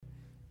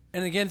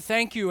And again,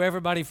 thank you,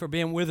 everybody, for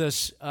being with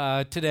us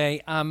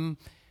today. I'm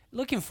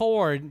looking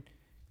forward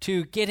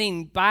to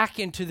getting back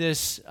into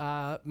this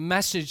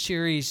message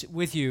series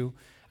with you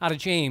out of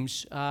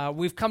James.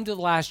 We've come to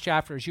the last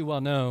chapter, as you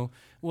well know.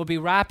 We'll be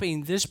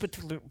wrapping this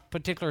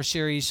particular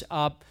series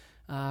up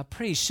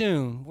pretty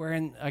soon. We're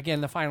in,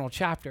 again, the final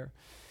chapter.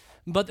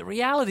 But the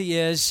reality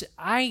is,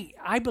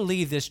 I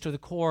believe this to the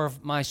core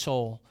of my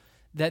soul,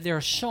 that there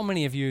are so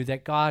many of you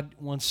that God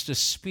wants to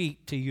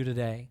speak to you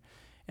today.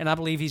 And I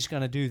believe he's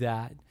going to do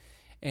that.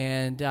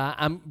 And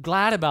I'm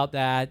glad about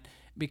that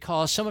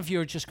because some of you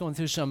are just going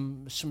through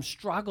some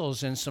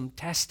struggles and some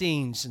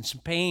testings and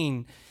some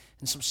pain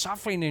and some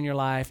suffering in your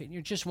life. And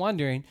you're just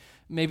wondering,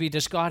 maybe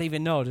does God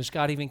even know? Does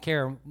God even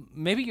care?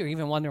 Maybe you're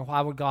even wondering, why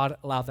would God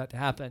allow that to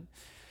happen?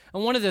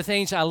 And one of the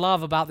things I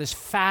love about this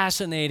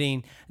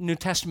fascinating New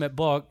Testament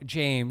book,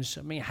 James,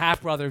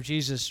 half-brother of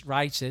Jesus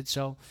writes it,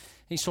 so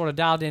he sort of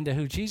dialed into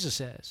who Jesus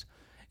is.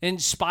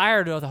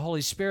 Inspired of the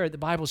Holy Spirit, the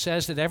Bible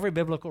says that every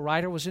biblical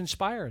writer was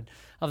inspired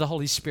of the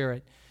Holy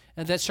Spirit,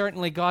 and that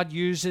certainly God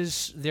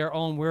uses their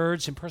own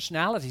words and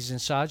personalities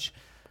and such,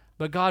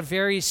 but God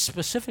very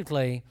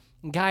specifically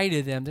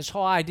guided them. This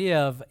whole idea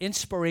of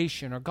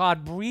inspiration, or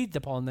God breathed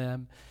upon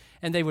them,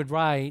 and they would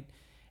write.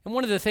 And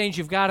one of the things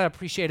you've got to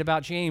appreciate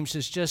about James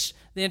is just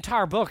the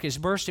entire book is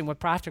bursting with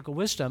practical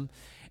wisdom,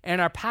 and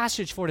our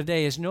passage for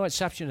today is no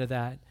exception to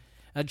that.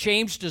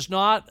 James does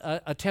not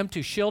attempt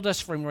to shield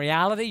us from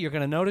reality. You're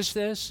going to notice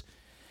this.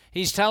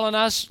 He's telling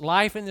us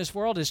life in this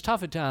world is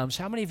tough at times.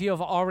 How many of you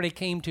have already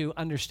came to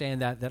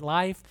understand that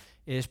life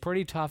is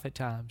pretty tough at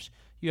times?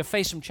 You have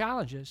faced some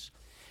challenges.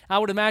 I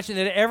would imagine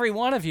that every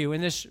one of you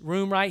in this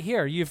room right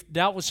here, you've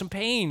dealt with some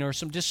pain or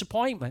some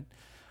disappointment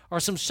or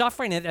some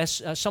suffering at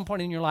some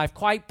point in your life.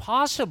 Quite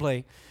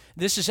possibly,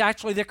 this is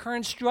actually the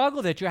current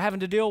struggle that you're having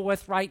to deal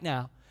with right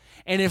now.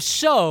 And if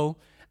so,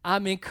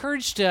 I'm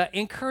encouraged to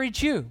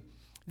encourage you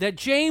that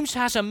James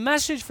has a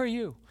message for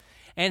you,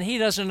 and he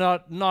does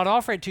not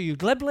offer it to you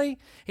glibly.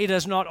 He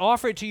does not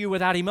offer it to you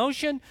without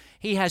emotion.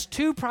 He has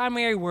two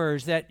primary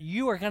words that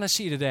you are going to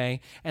see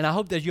today, and I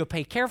hope that you'll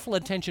pay careful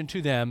attention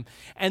to them.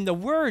 And the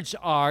words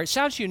are, it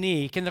sounds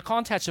unique in the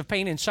context of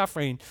pain and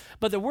suffering,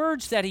 but the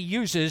words that he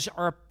uses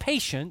are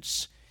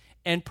patience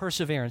and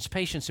perseverance.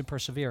 Patience and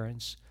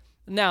perseverance.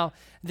 Now,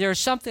 there's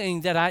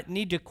something that I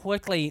need to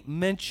quickly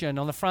mention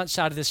on the front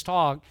side of this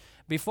talk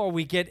before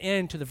we get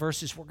into the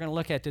verses we're going to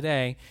look at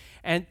today,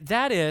 and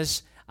that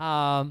is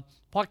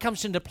what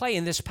comes into play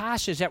in this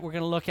passage that we're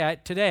going to look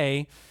at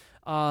today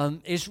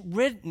is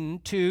written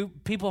to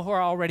people who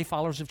are already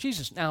followers of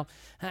Jesus. Now,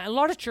 a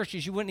lot of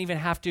churches, you wouldn't even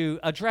have to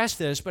address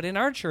this, but in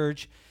our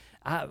church,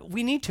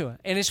 we need to,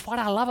 and it's what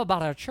I love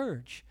about our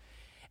church,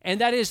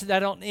 and that is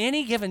that on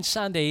any given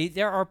Sunday,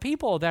 there are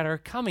people that are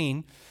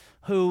coming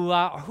who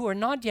are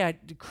not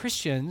yet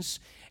Christians.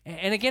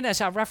 And again,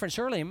 as I referenced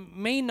earlier,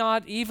 may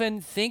not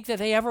even think that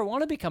they ever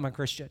want to become a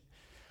Christian,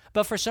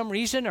 but for some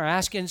reason are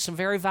asking some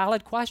very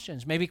valid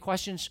questions. Maybe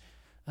questions,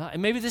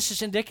 and maybe this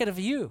is indicative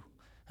of you,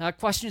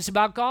 questions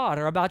about God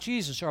or about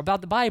Jesus or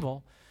about the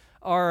Bible,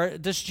 or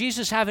does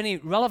Jesus have any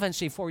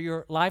relevancy for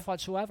your life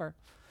whatsoever?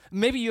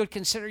 Maybe you would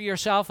consider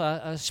yourself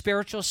a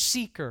spiritual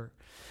seeker.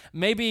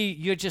 Maybe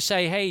you'd just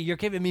say, hey, you're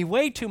giving me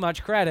way too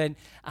much credit.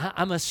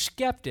 I'm a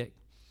skeptic.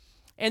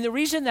 And the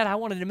reason that I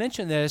wanted to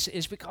mention this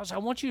is because I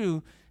want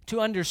you to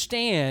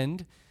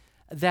understand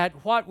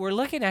that what we're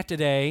looking at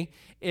today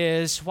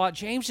is what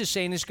James is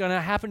saying is going to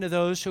happen to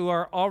those who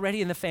are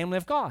already in the family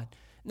of God.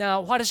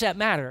 Now, why does that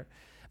matter?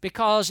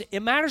 Because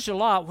it matters a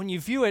lot when you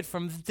view it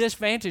from this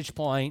vantage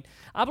point.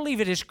 I believe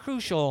it is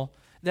crucial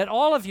that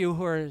all of you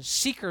who are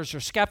seekers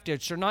or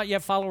skeptics or not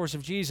yet followers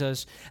of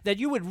Jesus, that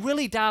you would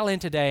really dial in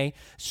today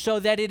so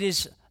that it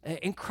is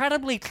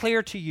incredibly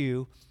clear to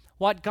you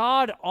what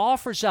God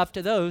offers up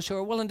to those who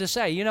are willing to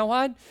say, you know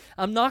what?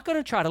 I'm not going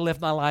to try to live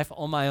my life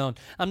on my own.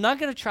 I'm not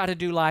going to try to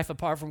do life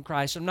apart from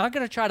Christ. I'm not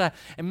going to try to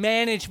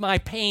manage my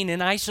pain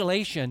in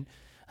isolation.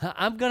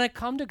 I'm going to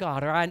come to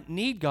God, or I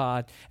need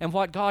God, and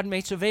what God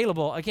makes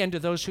available, again, to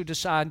those who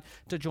decide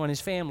to join his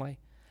family.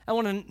 I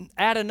want to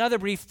add another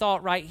brief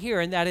thought right here,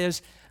 and that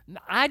is,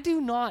 I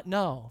do not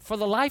know, for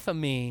the life of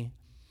me,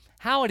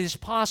 how it is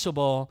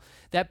possible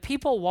that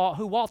people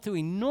who walk through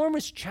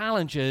enormous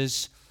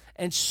challenges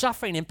and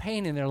suffering and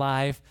pain in their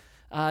life,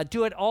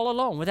 do it all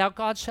alone without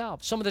God's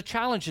help. Some of the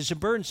challenges and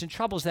burdens and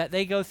troubles that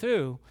they go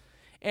through.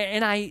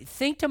 And I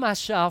think to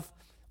myself,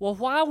 well,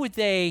 why would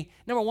they,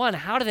 number one,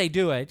 how do they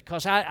do it?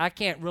 Because I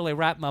can't really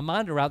wrap my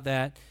mind around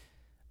that.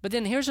 But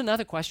then here's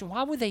another question.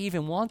 Why would they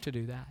even want to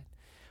do that?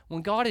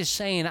 When God is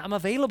saying, I'm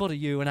available to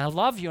you, and I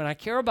love you, and I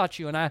care about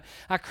you, and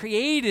I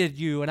created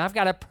you, and I've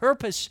got a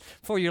purpose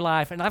for your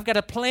life, and I've got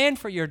a plan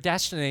for your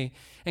destiny.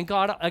 And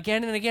God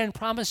again and again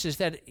promises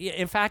that,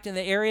 in fact, in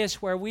the areas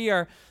where we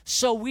are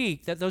so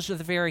weak, that those are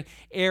the very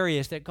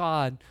areas that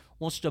God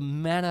wants to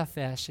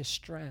manifest his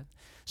strength.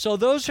 So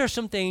those are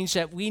some things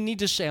that we need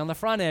to say on the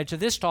front edge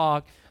of this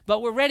talk,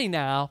 but we're ready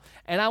now,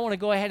 and I want to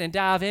go ahead and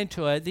dive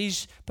into it.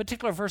 These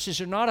particular verses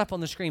are not up on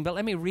the screen, but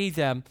let me read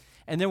them,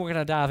 and then we're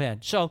going to dive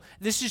in. So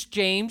this is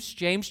James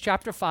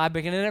chapter 5,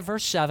 beginning at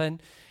verse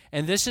 7,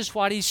 and this is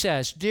what he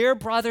says. Dear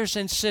brothers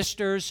and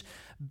sisters,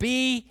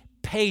 be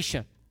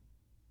patient.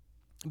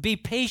 Be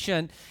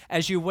patient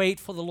as you wait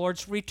for the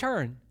Lord's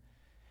return.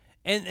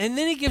 And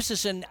then he gives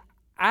us an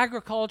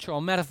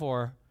agricultural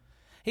metaphor.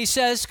 He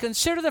says,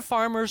 consider the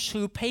farmers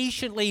who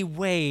patiently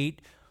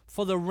wait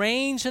for the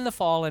rains in the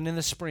fall and in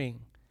the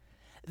spring.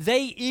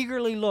 They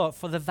eagerly look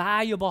for the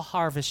valuable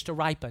harvest to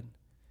ripen.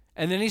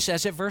 And then he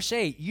says at verse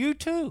 8, you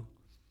too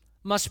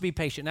must be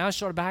patient. Now it's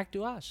sort of back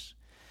to us.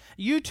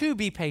 You too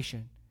be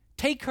patient.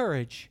 Take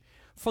courage,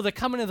 for the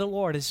coming of the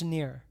Lord is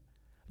near.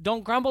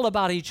 Don't grumble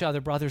about each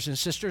other, brothers and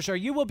sisters, or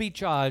you will be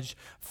judged.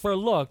 For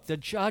look, the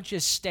judge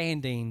is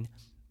standing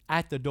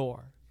at the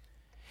door.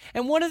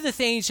 And one of the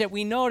things that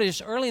we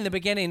notice early in the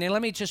beginning, and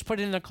let me just put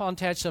it in the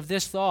context of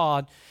this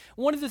thought,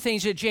 one of the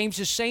things that James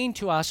is saying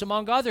to us,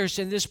 among others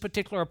in this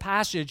particular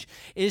passage,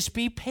 is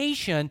be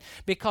patient,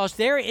 because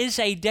there is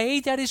a day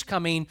that is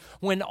coming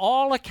when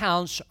all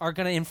accounts are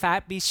going to in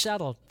fact be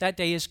settled. That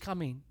day is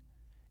coming.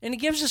 And he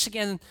gives us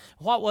again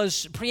what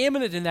was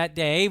preeminent in that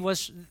day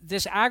was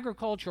this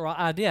agricultural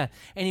idea,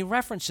 and he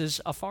references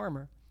a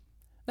farmer.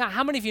 Now,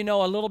 how many of you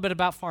know a little bit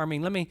about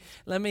farming? Let me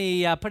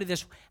put it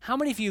this way. How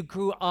many of you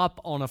grew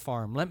up on a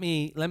farm? Let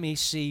me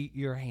see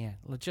your hand.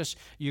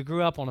 You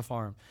grew up on a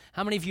farm.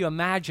 How many of you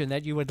imagine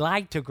that you would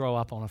like to grow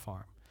up on a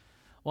farm?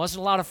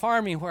 Wasn't a lot of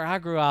farming where I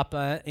grew up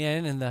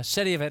in the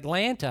city of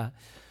Atlanta,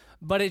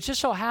 but it just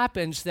so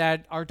happens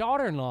that our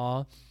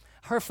daughter-in-law,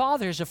 her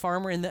father is a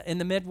farmer in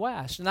the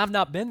Midwest, and I've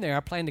not been there. I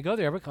plan to go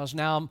there because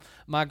now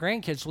my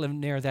grandkids live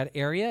near that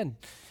area,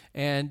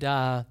 and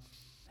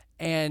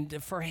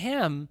for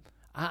him,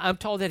 I'm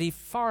told that he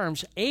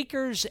farms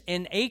acres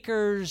and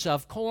acres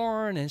of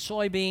corn and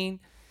soybean.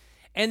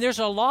 And there's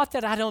a lot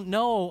that I don't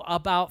know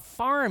about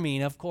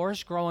farming, of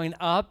course, growing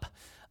up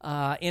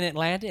in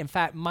Atlanta. In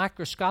fact,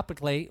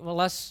 microscopically,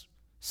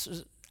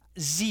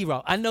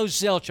 zero. I know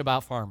zilch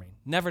about farming.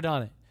 Never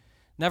done it.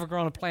 Never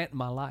grown a plant in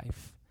my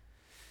life.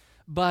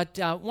 But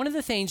one of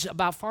the things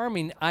about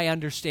farming I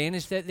understand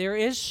is that there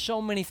is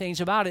so many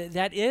things about it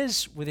that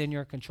is within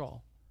your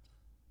control.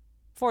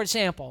 For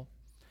example,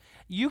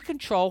 you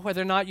control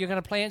whether or not you're going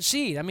to plant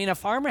seed. I mean, a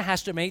farmer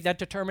has to make that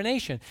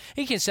determination.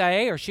 He can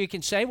say, or she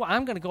can say, well,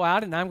 I'm going to go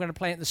out and I'm going to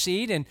plant the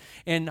seed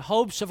in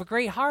hopes of a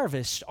great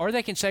harvest. Or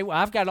they can say, well,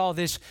 I've got all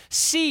this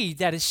seed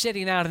that is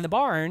sitting out in the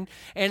barn,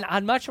 and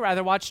I'd much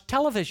rather watch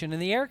television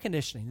and the air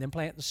conditioning than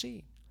plant the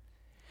seed.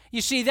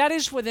 You see, that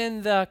is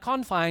within the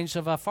confines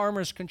of a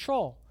farmer's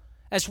control,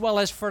 as well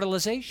as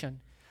fertilization.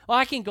 Well,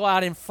 I can go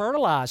out and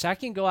fertilize. I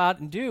can go out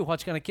and do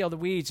what's going to kill the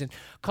weeds and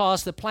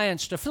cause the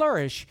plants to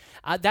flourish.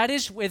 That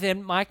is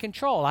within my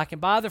control. I can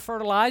buy the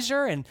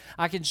fertilizer and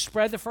I can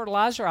spread the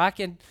fertilizer, or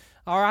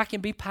I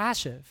can be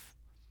passive.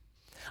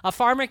 A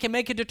farmer can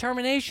make a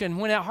determination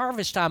when at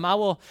harvest time I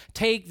will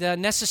take the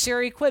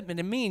necessary equipment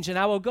and means and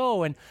I will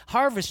go and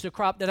harvest the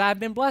crop that I've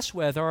been blessed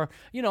with, or,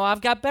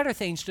 I've got better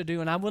things to do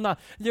and I will not.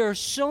 There are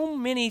so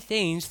many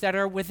things that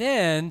are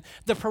within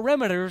the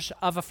perimeters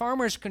of a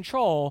farmer's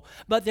control,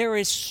 but there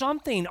is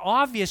something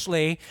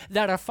obviously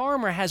that a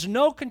farmer has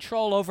no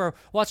control over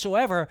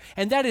whatsoever,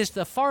 and that is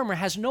the farmer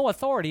has no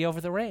authority over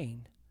the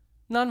rain.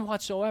 None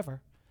whatsoever.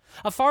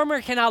 A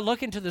farmer cannot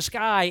look into the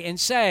sky and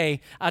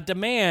say,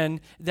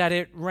 demand that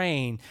it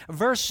rain.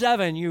 Verse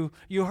 7, you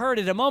heard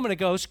it a moment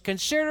ago,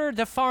 consider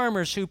the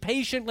farmers who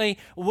patiently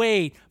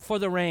wait for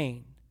the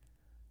rain.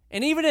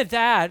 And even at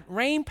that,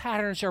 rain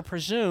patterns are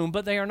presumed,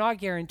 but they are not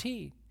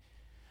guaranteed.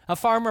 A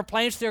farmer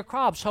plants their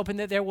crops hoping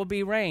that there will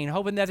be rain,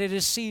 hoping that it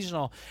is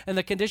seasonal and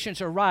the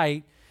conditions are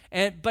right.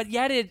 But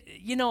yet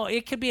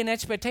it could be an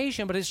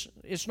expectation, but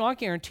it's not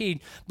guaranteed.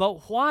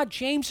 But what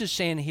James is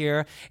saying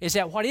here is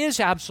that what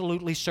is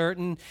absolutely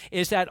certain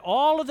is that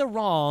all of the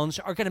wrongs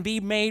are going to be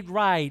made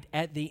right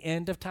at the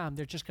end of time.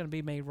 They're just going to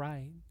be made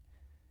right.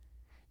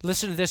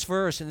 Listen to this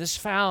verse, and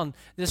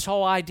this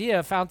whole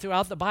idea found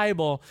throughout the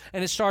Bible,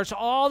 and it starts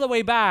all the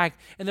way back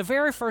in the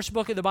very first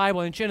book of the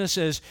Bible in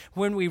Genesis,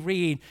 when we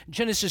read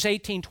Genesis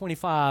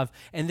 18:25,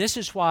 and this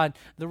is what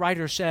the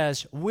writer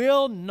says,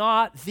 will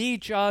not the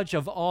judge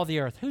of all the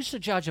earth. Who's the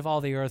judge of all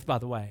the earth, by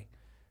the way?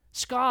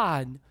 It's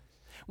God.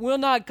 Will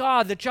not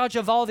God, the judge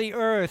of all the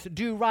earth,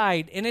 do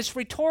right? And it's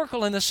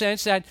rhetorical in the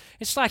sense that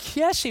it's like,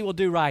 yes, he will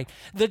do right.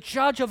 The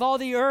judge of all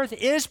the earth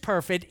is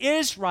perfect,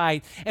 is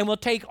right, and will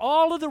take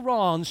all of the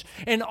wrongs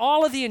and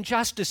all of the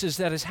injustices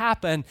that has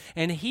happened,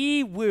 and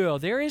he will.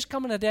 There is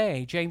coming a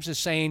day, James is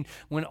saying,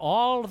 when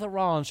all of the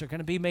wrongs are going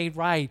to be made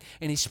right.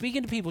 And he's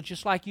speaking to people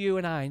just like you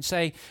and I and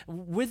say,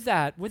 with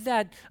that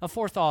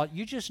forethought,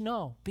 you just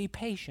know, be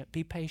patient,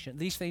 be patient.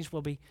 These things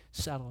will be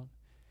settled.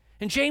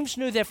 And James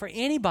knew that for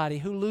anybody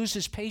who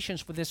loses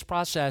patience with this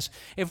process,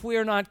 if we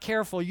are not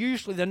careful,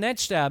 usually the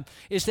next step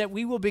is that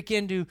we will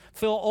begin to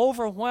feel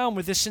overwhelmed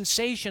with the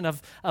sensation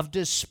of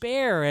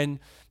despair, and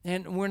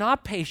we're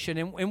not patient,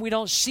 and we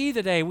don't see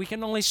the day. We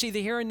can only see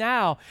the here and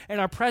now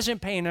and our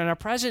present pain and our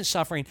present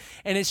suffering.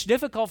 And it's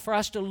difficult for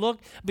us to look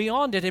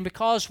beyond it. And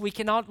because we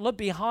cannot look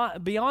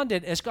beyond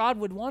it as God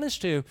would want us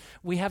to,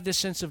 we have this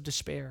sense of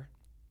despair.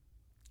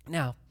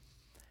 Now,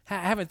 I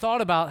haven't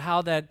thought about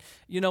how that,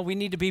 we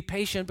need to be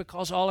patient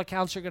because all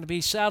accounts are going to be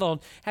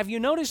settled. Have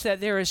you noticed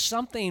that there is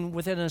something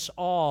within us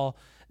all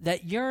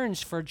that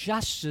yearns for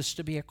justice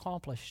to be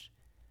accomplished?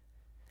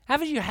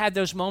 Haven't you had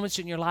those moments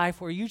in your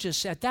life where you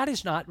just said, that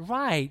is not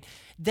right?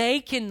 They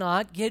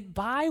cannot get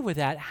by with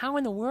that. How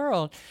in the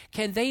world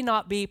can they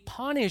not be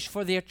punished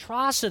for the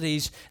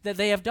atrocities that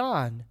they have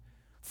done,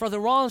 for the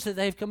wrongs that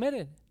they've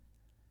committed?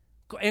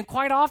 And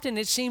quite often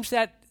it seems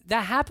that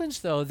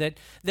happens, though, that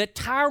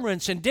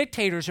tyrants and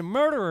dictators and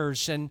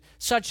murderers and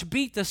such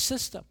beat the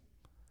system.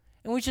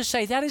 And we just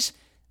say,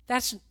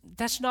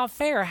 that's not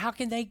fair.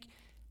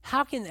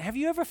 Have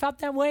you ever felt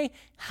that way?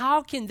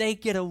 How can they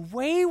get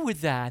away with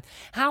that?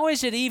 How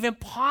is it even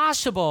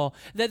possible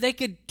that they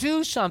could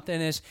do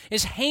something as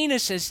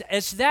heinous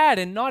as that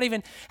and not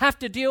even have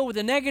to deal with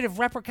the negative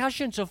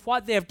repercussions of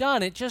what they have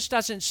done? It just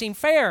doesn't seem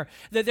fair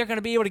that they're going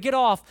to be able to get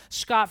off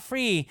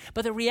scot-free.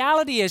 But the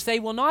reality is they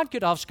will not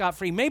get off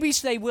scot-free. Maybe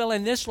they will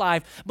in this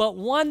life, but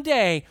one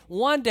day,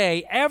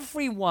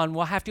 everyone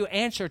will have to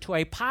answer to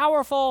a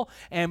powerful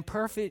and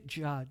perfect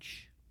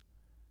judge.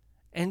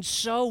 And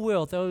so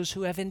will those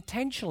who have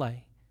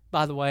intentionally,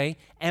 by the way,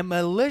 and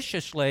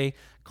maliciously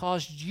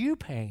caused you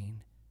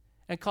pain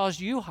and caused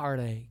you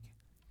heartache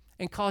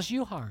and caused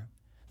you harm.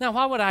 Now,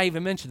 why would I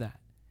even mention that?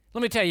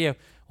 Let me tell you,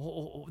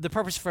 the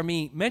purpose for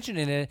me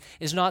mentioning it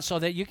is not so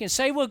that you can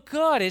say, well,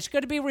 good, it's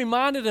good to be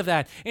reminded of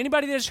that.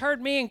 Anybody that's hurt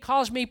me and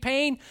caused me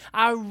pain,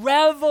 I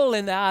revel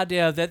in the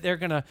idea that they're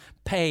going to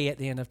pay at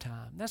the end of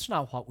time. That's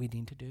not what we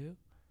need to do.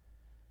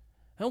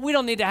 We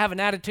don't need to have an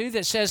attitude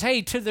that says,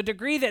 hey, to the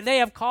degree that they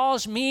have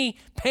caused me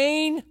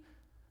pain,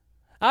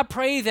 I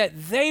pray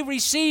that they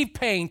receive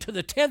pain to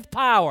the 10th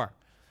power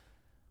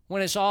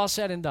when it's all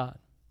said and done.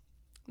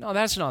 No,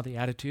 that's not the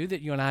attitude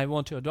that you and I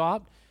want to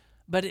adopt,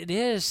 but it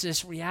is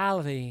this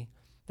reality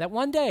that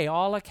one day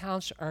all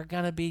accounts are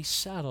going to be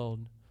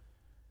settled.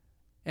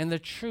 And the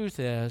truth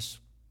is,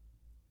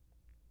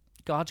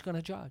 God's going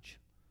to judge.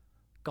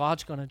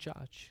 God's going to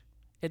judge.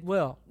 It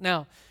will.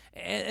 Now,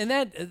 and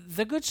that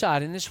the good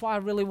side, and this is why I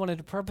really wanted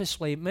to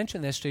purposely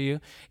mention this to you,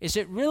 is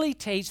it really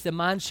takes the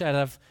mindset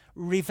of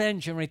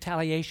revenge and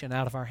retaliation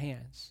out of our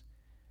hands.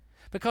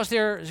 Because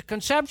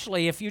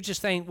conceptually, if you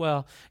just think,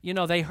 well,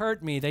 they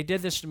hurt me, they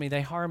did this to me, they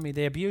harmed me,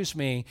 they abused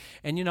me,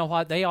 and you know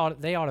what, they ought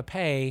to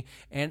pay,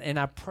 and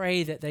I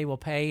pray that they will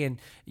pay, and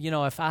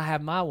if I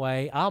have my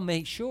way, I'll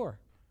make sure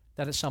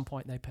that at some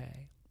point they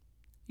pay.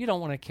 You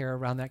don't want to carry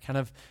around that kind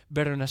of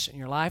bitterness in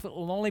your life. It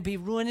will only be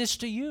ruinous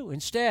to you.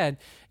 Instead,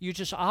 you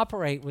just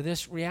operate with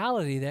this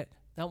reality that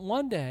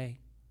one day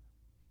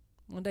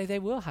they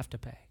will have to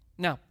pay.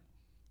 Now,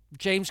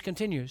 James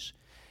continues.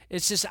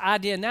 It's this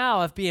idea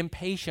now of being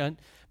patient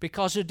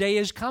because the day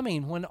is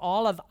coming when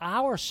all of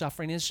our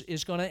suffering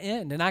is going to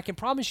end. And I can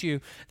promise you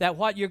that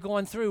what you're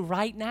going through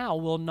right now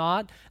will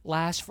not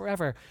last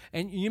forever.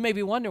 And you may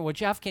be wondering, well,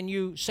 Jeff, can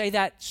you say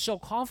that so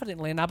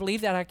confidently? And I believe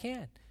that I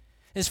can.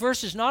 This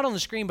verse is not on the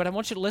screen, but I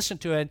want you to listen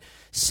to it.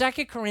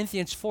 2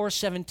 Corinthians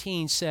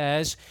 4:17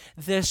 says,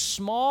 this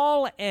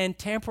small and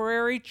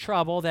temporary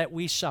trouble that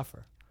we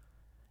suffer.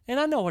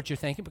 And I know what you're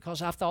thinking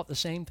because I've thought the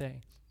same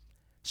thing.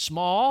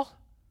 Small?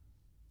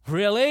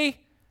 Really?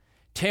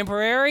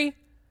 Temporary?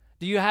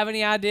 Do you have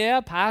any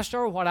idea,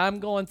 Pastor, what I'm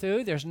going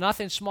through? There's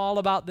nothing small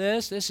about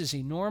this. This is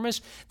enormous.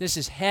 This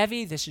is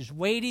heavy. This is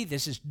weighty.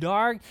 This is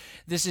dark.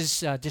 This is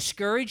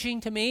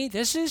discouraging to me.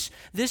 This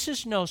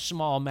is no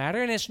small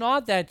matter. And it's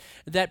not that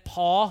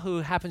Paul, who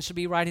happens to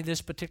be writing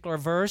this particular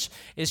verse,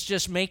 is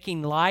just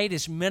making light,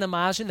 is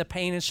minimizing the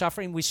pain and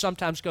suffering we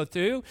sometimes go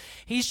through.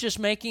 He's just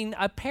making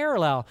a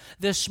parallel.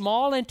 The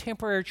small and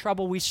temporary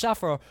trouble we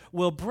suffer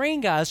will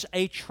bring us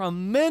a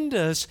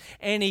tremendous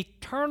and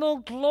eternal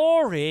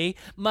glory,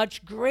 much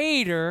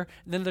greater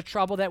than the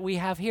trouble that we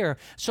have here.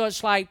 So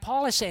it's like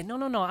Paul is saying, no,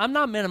 I'm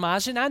not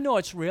minimizing. I know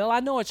it's real. I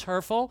know it's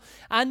hurtful.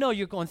 I know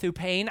you're going through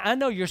pain. I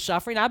know you're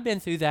suffering. I've been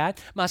through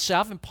that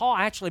myself. And Paul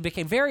actually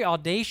became very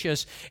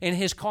audacious in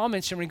his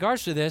comments in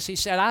regards to this. He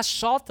said, I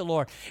sought the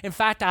Lord. In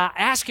fact, I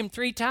asked him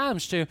 3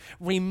 times to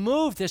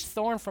remove this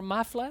thorn from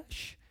my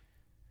flesh.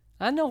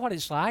 I know what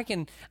it's like,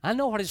 and I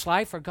know what it's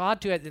like for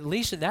God to, at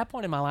least at that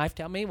point in my life,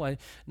 tell me, well,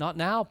 not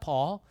now,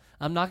 Paul.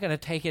 I'm not going to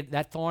take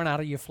that thorn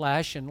out of your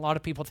flesh. And a lot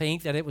of people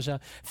think that it was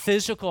a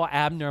physical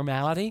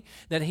abnormality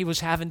that he was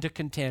having to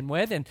contend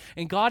with.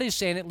 And God is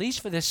saying, at least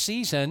for this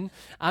season,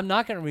 I'm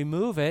not going to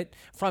remove it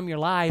from your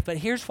life. But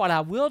here's what I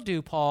will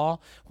do,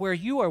 Paul. Where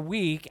you are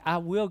weak, I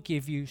will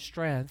give you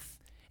strength.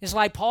 It's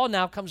like Paul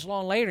now comes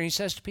along later and he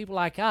says to people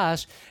like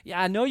us,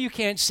 yeah, I know you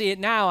can't see it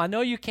now. I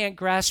know you can't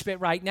grasp it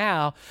right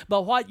now.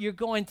 But what you're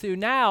going through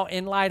now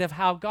in light of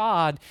how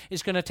God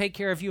is going to take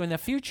care of you in the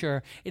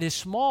future, it is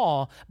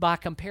small by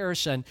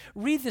comparison.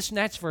 Read this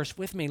next verse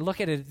with me.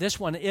 Look at it. This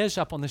one is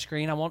up on the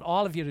screen. I want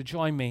all of you to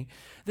join me.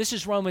 This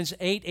is Romans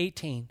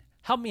 8:18.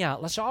 Help me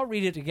out. Let's all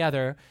read it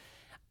together.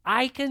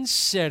 I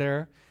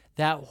consider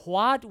that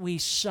what we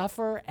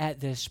suffer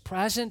at this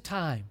present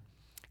time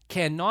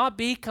cannot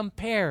be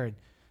compared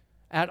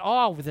at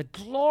all with the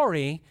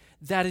glory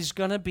that is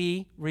going to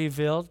be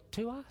revealed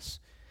to us.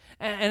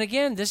 And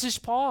again, this is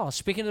Paul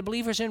speaking to the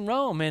believers in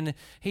Rome, and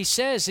he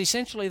says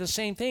essentially the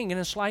same thing in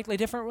a slightly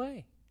different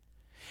way.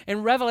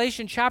 In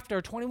Revelation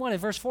chapter 21 and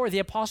verse 4, the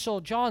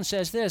Apostle John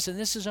says this, and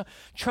this is a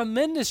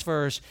tremendous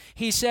verse.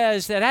 He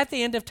says that at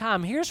the end of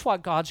time, here's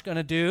what God's going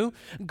to do.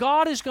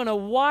 God is going to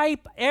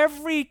wipe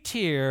every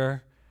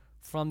tear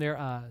from their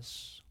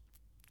eyes.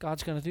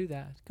 God's going to do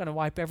that. He's going to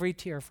wipe every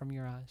tear from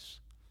your eyes.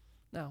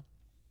 Now,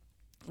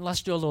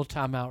 let's do a little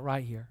timeout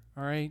right here,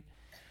 all right?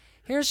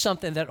 Here's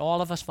something that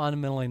all of us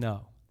fundamentally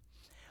know.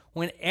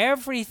 When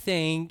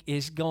everything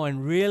is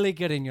going really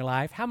good in your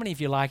life, how many of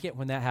you like it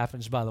when that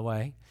happens, by the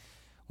way?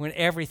 When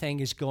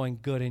everything is going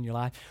good in your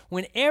life.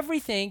 When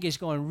everything is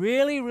going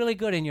really, really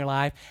good in your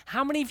life,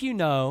 how many of you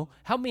know,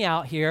 help me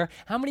out here,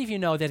 how many of you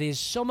know that it is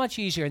so much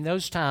easier in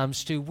those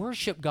times to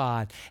worship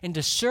God and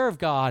to serve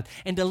God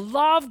and to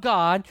love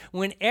God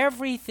when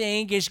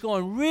everything is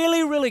going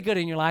really, really good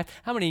in your life?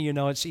 How many of you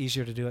know it's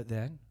easier to do it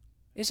then?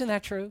 Isn't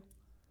that true?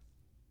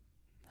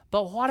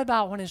 But what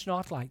about when it's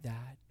not like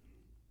that?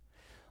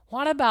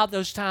 What about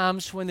those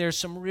times when there's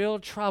some real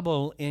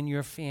trouble in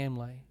your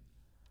family?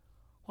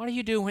 What do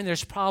you do when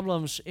there's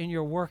problems in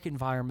your work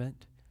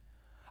environment?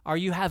 Or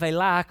you have a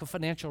lack of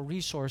financial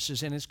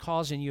resources and it's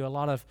causing you a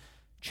lot of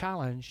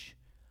challenge?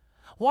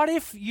 What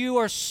if you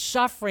are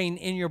suffering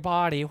in your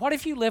body? What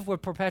if you live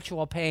with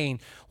perpetual pain?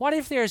 What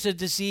if there's a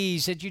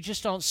disease that you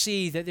just don't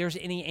see that there's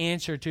any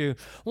answer to?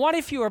 What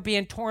if you are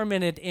being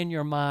tormented in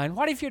your mind?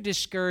 What if you're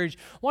discouraged?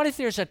 What if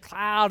there's a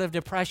cloud of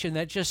depression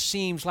that just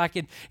seems like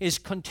it is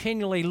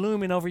continually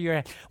looming over your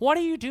head? What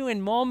do you do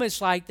in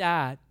moments like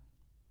that?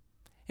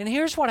 And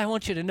here's what I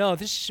want you to know.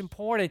 This is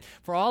important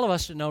for all of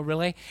us to know,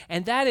 really,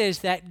 and that is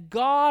that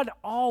God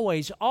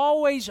always,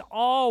 always,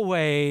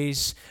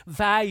 always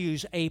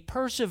values a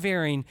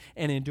persevering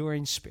and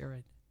enduring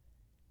spirit.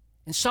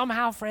 And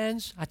somehow,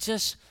 friends, I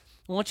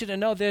want you to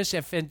know this.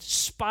 If in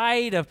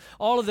spite of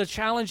all of the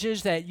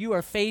challenges that you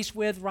are faced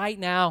with right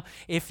now,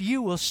 if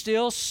you will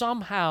still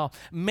somehow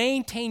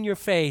maintain your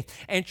faith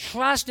and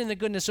trust in the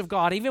goodness of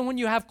God, even when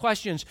you have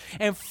questions,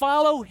 and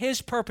follow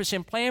His purpose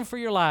and plan for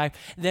your life,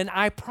 then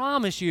I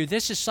promise you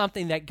this is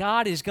something that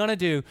God is going to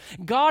do.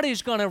 God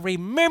is going to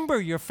remember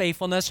your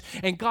faithfulness,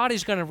 and God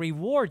is going to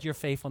reward your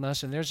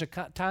faithfulness, and there's a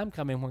time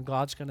coming when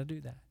God's going to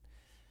do that.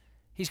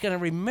 He's going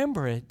to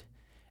remember it,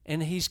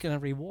 and He's going to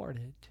reward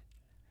it.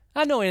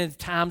 I know in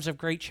times of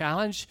great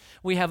challenge,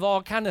 we have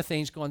all kinds of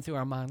things going through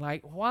our mind,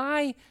 like,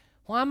 why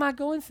am I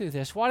going through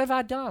this? What have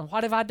I done?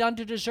 What have I done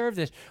to deserve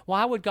this?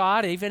 Why would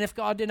God, even if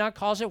God did not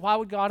cause it, why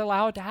would God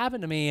allow it to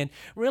happen to me? And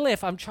really,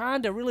 if I'm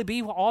trying to really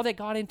be all that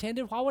God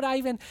intended, why would I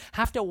even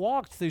have to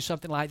walk through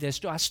something like this?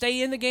 Do I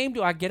stay in the game?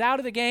 Do I get out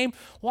of the game?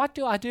 What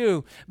do I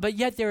do? But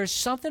yet there is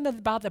something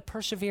about the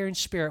persevering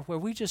spirit where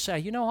we just say,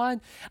 you know what?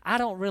 I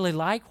don't really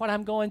like what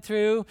I'm going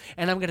through,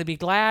 and I'm going to be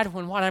glad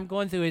when what I'm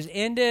going through is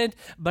ended.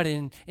 But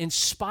in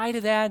spite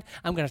of that,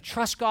 I'm going to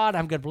trust God.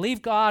 I'm going to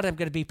believe God. I'm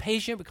going to be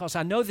patient because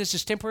I know this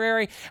is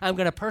temporary. I'm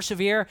going to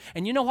persevere.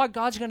 And you know what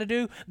God's going to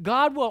do?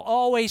 God will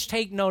always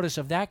take notice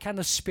of that kind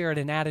of spirit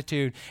and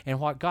attitude. And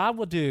what God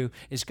will do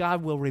is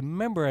God will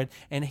remember it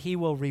and He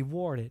will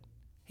reward it.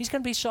 He's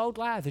going to be so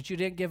glad that you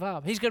didn't give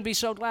up. He's going to be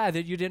so glad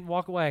that you didn't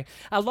walk away.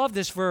 I love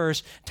this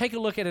verse. Take a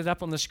look at it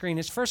up on the screen.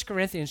 It's 1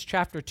 Corinthians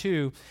chapter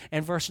 2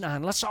 and verse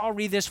 9. Let's all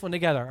read this one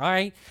together, all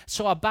right?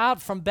 So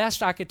from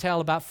best I could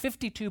tell, about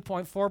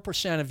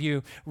 52.4% of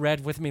you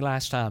read with me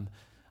last time.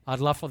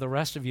 I'd love for the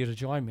rest of you to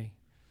join me.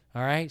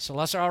 All right, so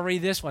let's all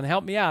read this one.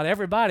 Help me out,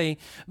 everybody.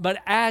 But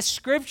as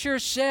Scripture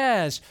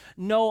says,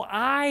 no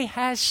eye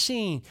has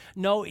seen,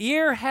 no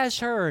ear has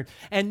heard,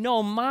 and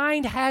no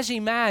mind has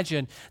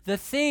imagined the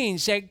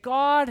things that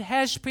God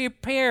has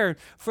prepared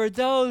for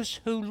those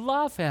who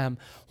love Him.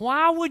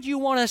 Why would you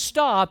want to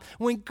stop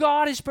when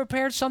God has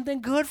prepared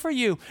something good for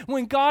you,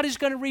 when God is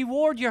going to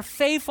reward your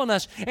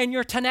faithfulness and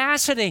your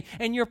tenacity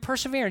and your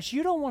perseverance?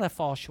 You don't want to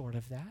fall short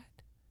of that.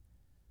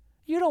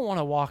 You don't want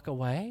to walk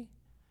away.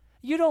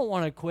 You don't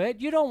want to quit.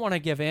 You don't want to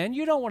give in.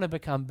 You don't want to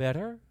become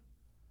bitter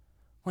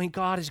when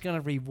God is going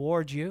to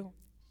reward you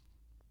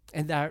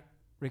in that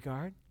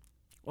regard.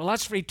 Well,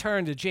 let's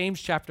return to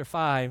James chapter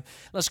 5.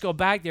 Let's go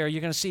back there.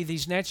 You're going to see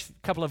these next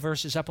couple of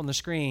verses up on the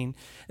screen.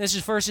 This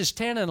is verses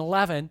 10 and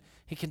 11.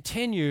 He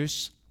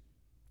continues.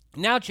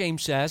 Now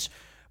James says,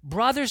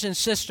 brothers and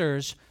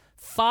sisters,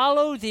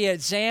 follow the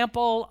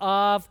example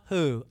of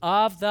who?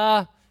 Of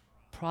the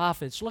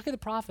prophets. Look at the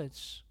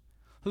prophets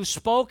who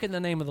spoke in the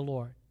name of the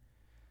Lord.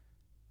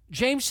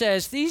 James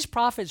says these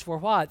prophets were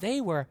what? They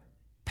were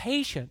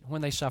patient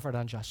when they suffered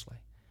unjustly.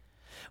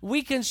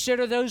 We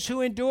consider those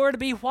who endure to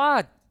be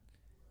what?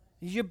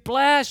 You're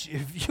blessed.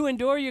 If you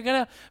endure, you're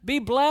going to be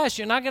blessed.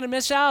 You're not going to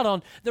miss out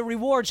on the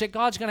rewards that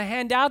God's going to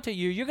hand out to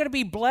you. You're going to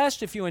be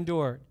blessed if you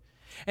endure.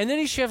 And then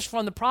he shifts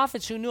from the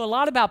prophets who knew a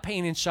lot about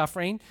pain and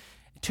suffering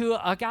to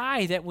a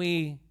guy that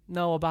we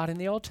know about in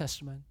the Old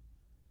Testament.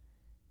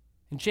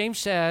 And James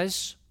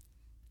says,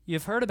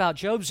 you've heard about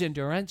Job's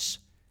endurance,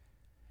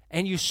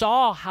 and you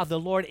saw how the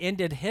Lord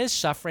ended his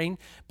suffering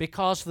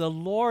because the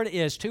Lord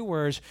is, two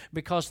words,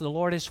 because the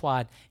Lord is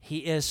what? He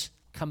is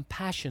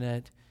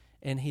compassionate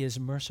and he is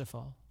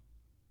merciful.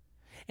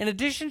 In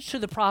addition to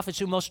the prophets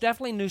who most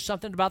definitely knew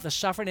something about the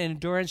suffering and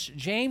endurance,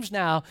 James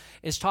now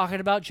is talking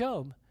about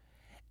Job.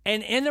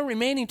 And in the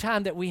remaining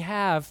time that we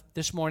have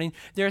this morning,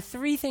 there are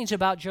three things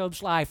about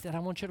Job's life that I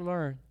want you to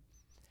learn.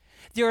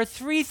 There are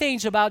three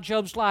things about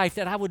Job's life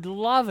that I would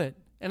love it,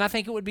 and I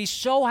think it would be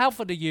so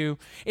helpful to you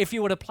if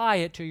you would apply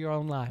it to your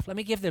own life. Let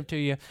me give them to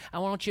you. I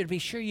want you to be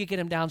sure you get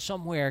them down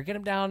somewhere. Get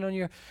them down on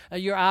your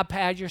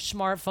iPad, your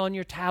smartphone,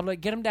 your tablet.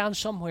 Get them down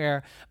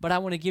somewhere. But I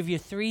want to give you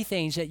three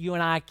things that you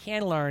and I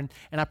can learn,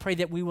 and I pray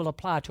that we will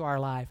apply to our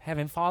life,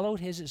 having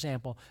followed his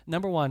example.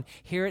 Number one,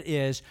 here it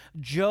is.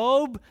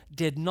 Job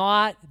did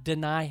not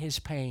deny his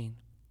pain.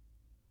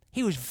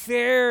 He was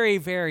very,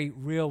 very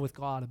real with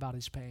God about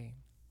his pain.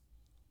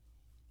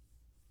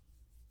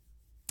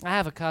 I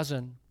have a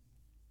cousin.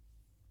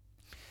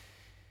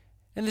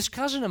 And this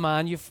cousin of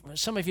mine,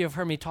 some of you have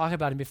heard me talk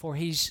about him before.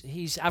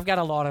 I've got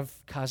a lot of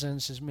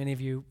cousins, as many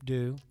of you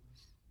do.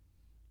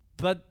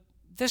 But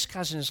this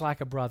cousin is like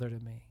a brother to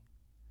me.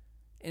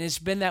 And it's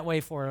been that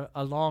way for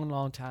a long,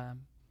 long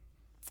time.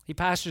 He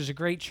pastors a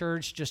great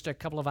church just a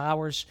couple of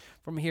hours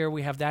from here.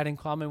 We have that in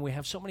common. We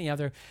have so many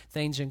other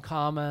things in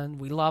common.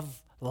 We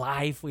love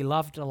life. We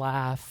love to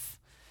laugh.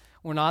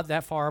 We're not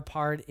that far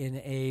apart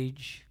in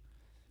age.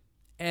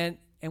 And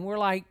we're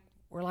like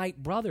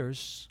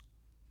brothers.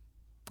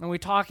 And we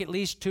talk at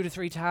least 2 to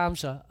 3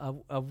 times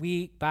a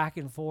week, back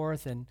and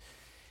forth.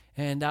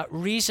 And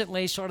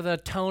recently, sort of the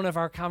tone of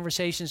our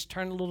conversations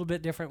turned a little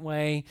bit different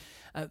way.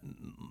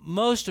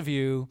 Most of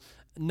you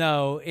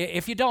know,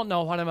 if you don't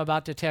know what I'm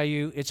about to tell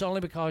you, it's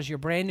only because you're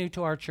brand new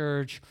to our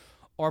church,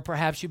 or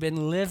perhaps you've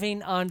been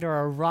living under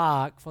a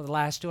rock for the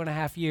last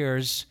 2.5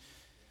 years.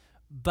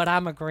 But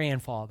I'm a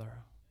grandfather,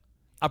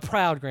 a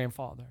proud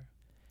grandfather.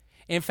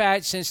 In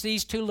fact, since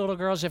these 2 little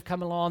girls have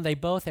come along, they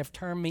both have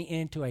turned me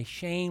into a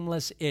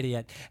shameless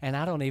idiot, and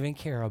I don't even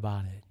care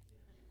about it.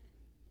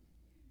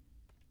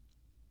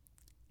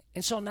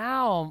 And so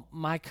now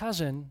my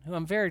cousin, who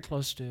I'm very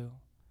close to,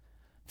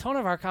 the tone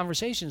of our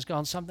conversation has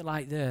gone something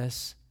like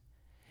this.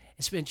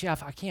 It's been,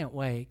 Jeff, I can't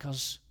wait,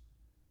 because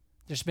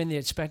there's been the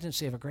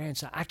expectancy of a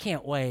grandson. I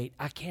can't wait.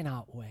 I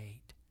cannot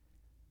wait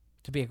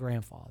to be a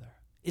grandfather.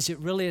 Is it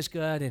really as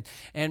good?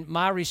 And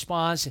my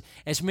response,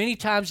 as many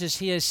times as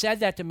he has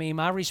said that to me,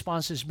 my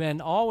response has been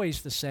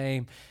always the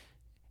same.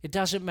 It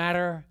doesn't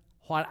matter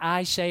what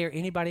I say or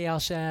anybody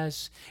else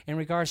says in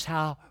regards to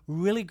how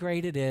really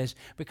great it is,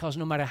 because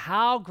no matter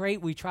how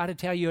great we try to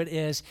tell you it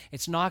is,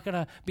 it's not going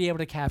to be able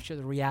to capture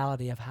the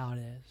reality of how it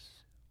is.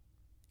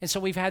 And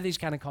so we've had these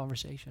kind of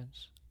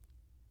conversations.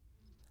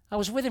 I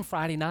was with him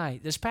Friday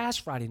night, this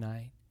past Friday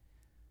night.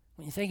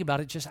 When you think about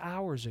it, just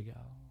hours ago.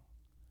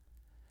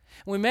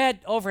 We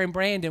met over in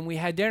Brandon. We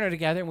had dinner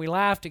together, and we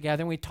laughed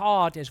together, and we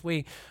talked as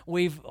we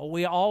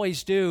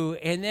always do.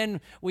 And then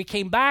we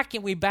came back,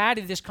 and we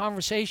batted this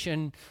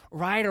conversation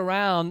right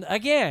around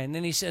again.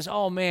 And he says,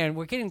 oh, man,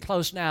 we're getting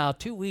close now.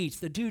 2 weeks,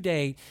 the due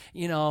date,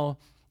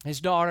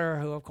 his daughter,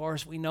 who, of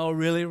course, we know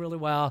really, really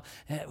well,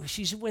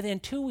 she's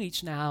within 2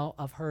 weeks now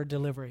of her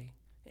delivery.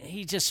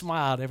 He just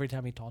smiled every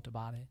time he talked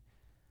about it.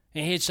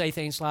 And he'd say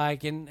things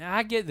like, and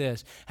I get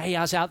this, hey,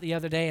 I was out the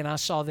other day, and I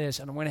saw this,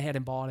 and I went ahead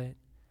and bought it.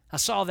 I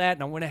saw that,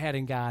 and I went ahead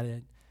and got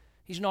it.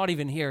 He's not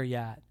even here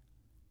yet.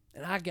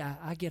 And I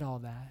get all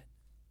that.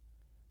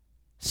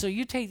 So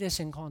you take this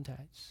in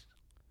context.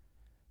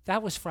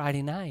 That was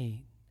Friday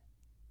night.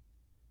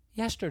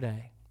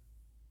 Yesterday,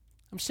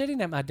 I'm sitting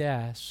at my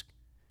desk.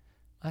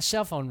 My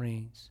cell phone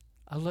rings.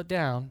 I look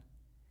down,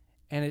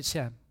 and it's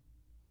him.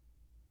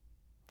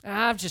 And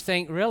I just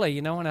think, really,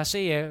 when I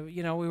see you,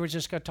 we were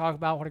just going to talk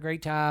about what a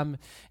great time,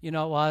 it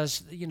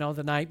was,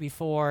 the night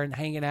before and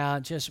hanging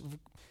out,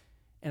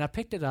 and I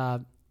picked it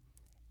up,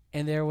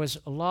 and there was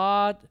a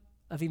lot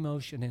of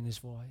emotion in his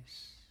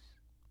voice.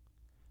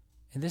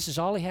 And this is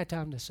all he had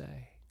time to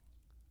say.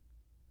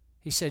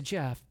 He said,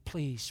 Jeff,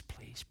 please,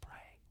 please pray.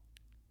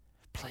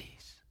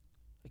 Please.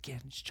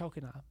 Again, he's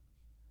choking up.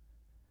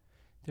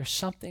 There's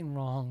something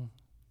wrong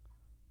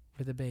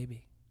with the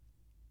baby.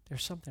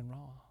 There's something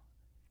wrong.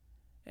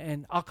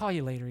 And I'll call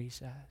you later, he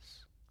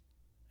says.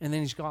 And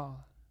then he's gone.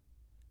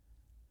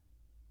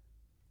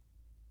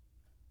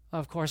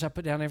 Of course, I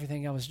put down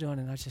everything I was doing,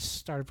 and I just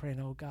started praying,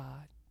 oh,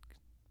 God,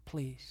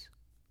 please.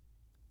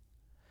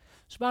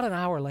 It's about an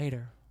hour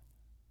later.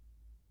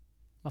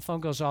 My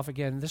phone goes off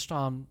again. This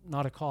time,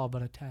 not a call,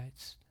 but a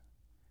text.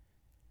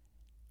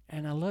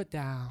 And I looked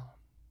down,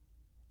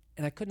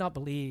 and I could not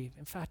believe.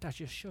 In fact, I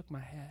just shook my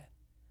head.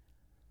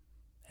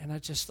 And I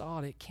just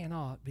thought, it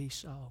cannot be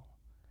so.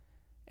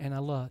 And I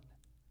looked,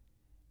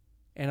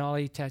 and all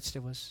he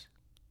texted was,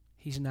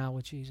 he's now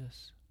with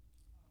Jesus.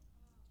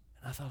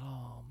 And I thought,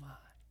 oh my.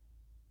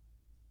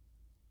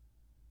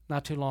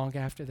 Not too long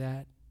after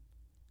that,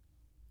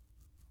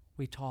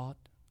 we taught.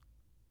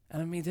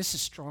 And I mean, this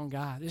is a strong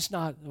guy. This is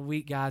not a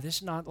weak guy. This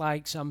is not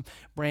like some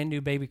brand new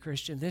baby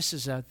Christian. This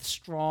is a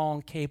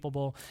strong,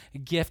 capable,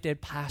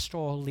 gifted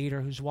pastoral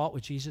leader who's walked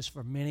with Jesus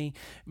for many,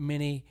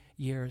 many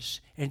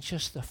years. And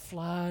just the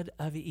flood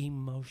of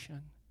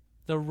emotion,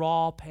 the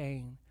raw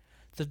pain,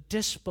 the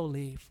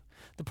disbelief,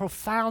 the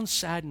profound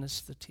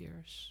sadness, the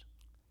tears.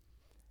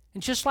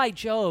 And just like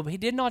Job, he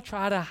did not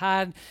try to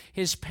hide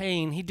his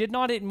pain. He did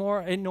not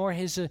ignore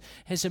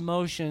his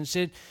emotions.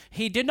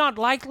 He did not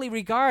lightly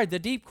regard the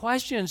deep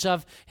questions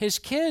of his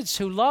kids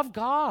who love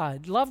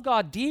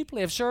God deeply,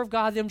 have served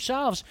God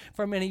themselves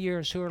for many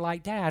years, who are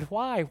like, Dad,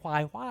 why?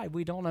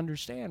 We don't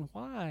understand.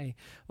 Why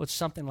would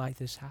something like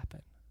this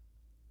happen?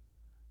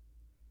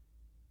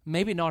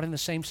 Maybe not in the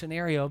same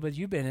scenario, but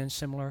you've been in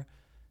similar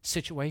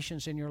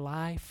situations in your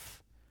life.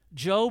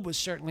 Job was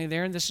certainly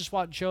there, and this is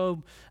what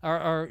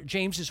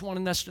James is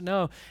wanting us to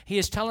know. He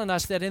is telling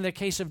us that in the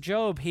case of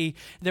Job,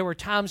 there were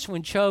times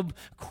when Job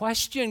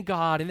questioned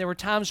God, and there were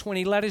times when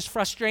he let his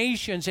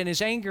frustrations and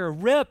his anger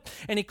rip,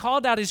 and he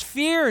called out his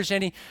fears,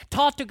 and he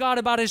talked to God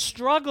about his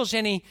struggles,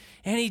 and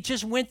he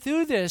just went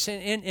through this.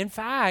 And in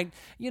fact,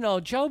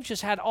 Job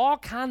just had all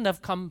kind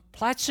of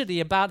complexity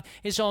about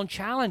his own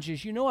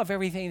challenges. You know of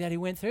everything that he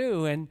went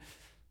through, and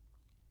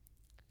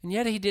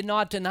yet he did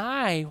not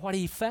deny what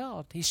he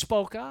felt. He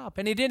spoke up,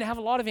 and he didn't have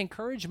a lot of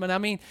encouragement. I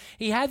mean,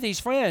 he had these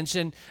friends,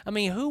 and I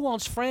mean, who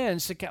wants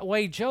friends the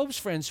way Job's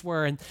friends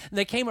were? And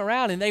they came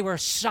around, and they were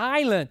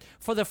silent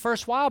for the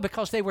first while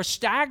because they were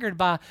staggered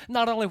by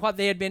not only what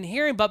they had been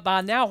hearing, but by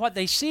now what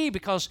they see,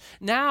 because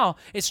now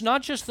it's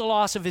not just the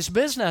loss of his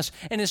business,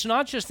 and it's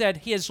not just that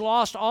he has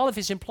lost all of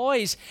his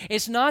employees.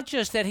 It's not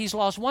just that he's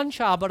lost one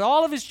child, but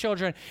all of his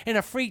children in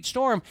a freak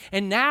storm,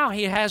 and now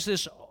he has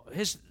this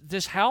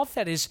health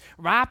that is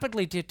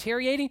rapidly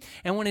deteriorating.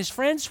 And when his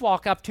friends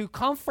walk up to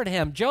comfort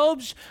him,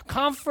 Job's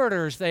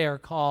comforters they are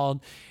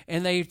called,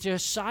 and they're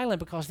just silent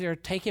because they're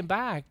taken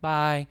back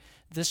by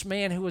this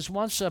man who was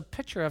once a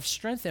picture of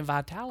strength and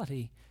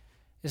vitality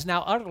is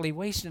now utterly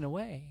wasting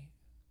away.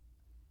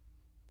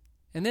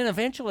 And then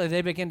eventually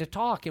they begin to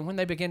talk, and when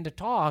they begin to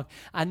talk,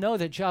 I know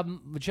that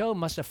Job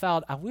must have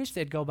felt, I wish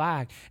they'd go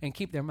back and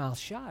keep their mouth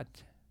shut.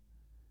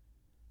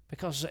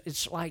 Because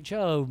it's like,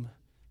 Job,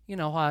 you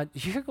know what?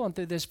 You're going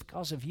through this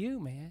because of you,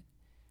 man.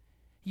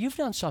 You've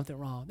done something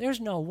wrong. There's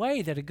no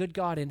way that a good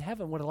God in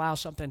heaven would allow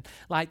something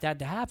like that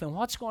to happen.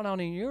 What's going on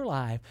in your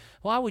life?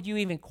 Why would you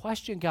even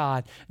question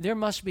God? There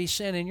must be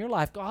sin in your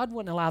life. God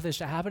wouldn't allow this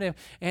to happen.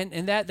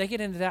 And that they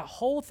get into that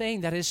whole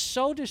thing that is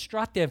so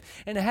destructive,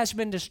 and it has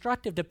been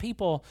destructive to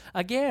people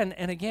again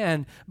and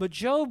again. But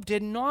Job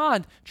did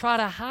not try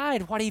to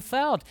hide what he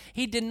felt.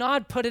 He did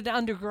not put it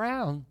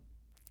underground.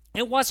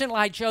 It wasn't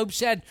like Job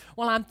said,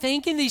 well, I'm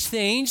thinking these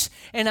things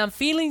and I'm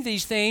feeling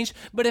these things,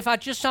 but if I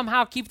just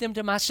somehow keep them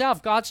to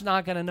myself, God's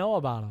not going to know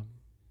about them.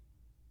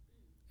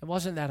 It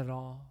wasn't that at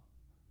all.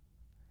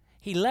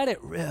 He let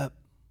it rip.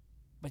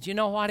 But you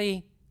know what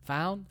he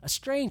found? A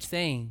strange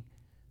thing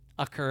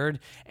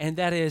occurred, and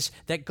that is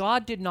that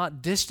God did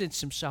not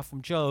distance himself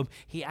from Job.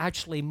 He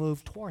actually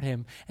moved toward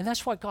him. And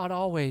that's what God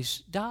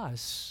always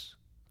does.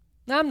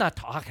 Now, I'm not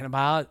talking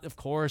about, of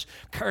course,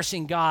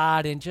 cursing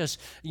God and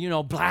just,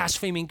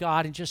 blaspheming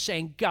God and just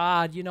saying,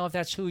 God, if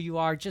that's who you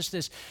are, just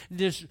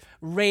this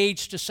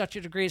rage to such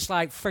a degree, it's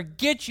like,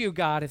 forget you,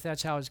 God, if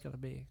that's how it's going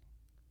to be.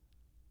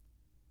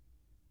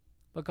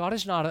 But God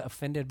is not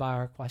offended by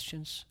our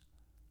questions.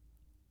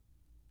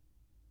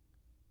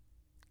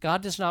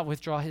 God does not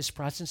withdraw his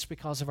presence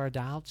because of our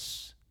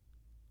doubts.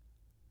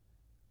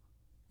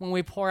 When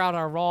we pour out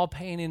our raw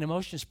pain and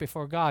emotions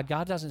before God,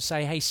 God doesn't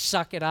say, hey,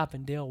 suck it up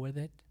and deal with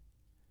it.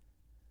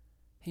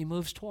 He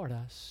moves toward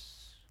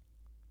us.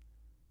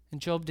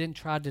 And Job didn't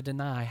try to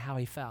deny how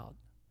he felt.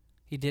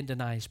 He didn't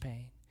deny his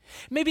pain.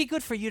 It may be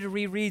good for you to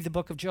reread the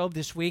book of Job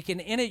this week, and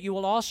in it you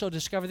will also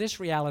discover this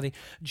reality.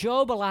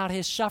 Job allowed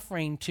his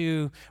suffering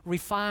to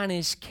refine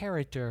his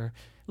character.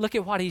 Look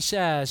at what he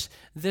says.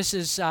 This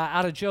is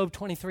out of Job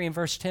 23 and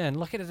verse 10.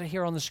 Look at it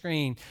here on the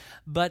screen.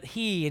 But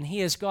he, and he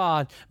is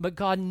God, but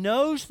God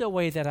knows the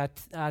way that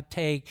I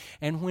take,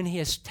 and when he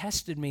has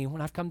tested me,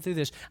 when I've come through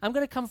this, I'm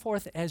going to come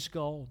forth as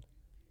gold.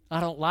 I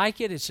don't like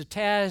it. It's a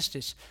test.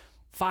 It's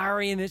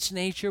fiery in its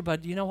nature.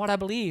 But you know what I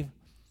believe?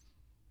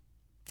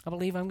 I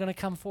believe I'm going to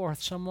come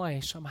forth some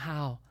way,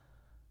 somehow,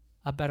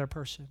 a better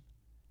person.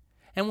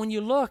 And when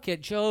you look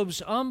at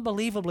Job's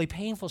unbelievably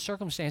painful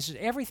circumstances,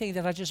 everything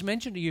that I just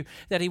mentioned to you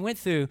that he went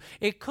through,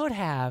 it could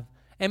have,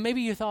 and maybe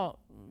you thought,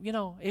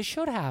 it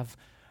should have,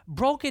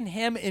 broken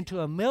him into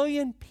a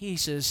million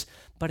pieces.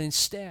 But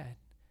instead,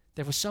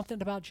 there was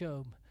something about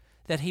Job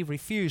that he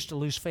refused to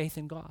lose faith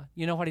in God.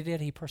 You know what he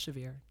did? He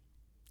persevered.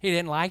 He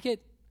didn't like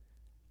it,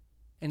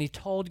 and he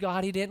told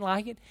God he didn't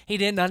like it. He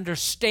didn't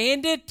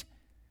understand it,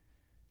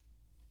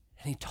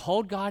 and he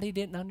told God he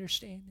didn't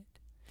understand it.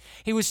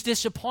 He was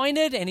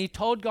disappointed, and he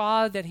told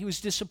God that he was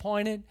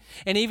disappointed.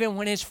 And even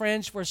when his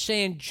friends were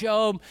saying,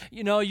 Job,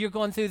 you're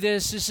going through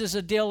this. This is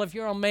a deal of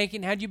your own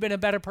making. Had you been a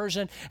better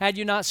person, had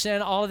you not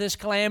sinned, all of this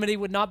calamity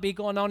would not be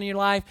going on in your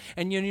life.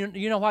 And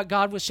you know what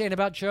God was saying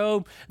about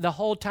Job the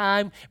whole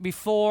time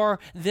before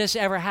this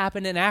ever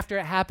happened and after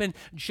it happened?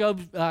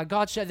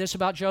 God said this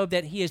about Job,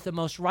 that he is the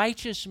most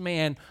righteous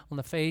man on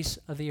the face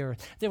of the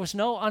earth. There was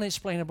no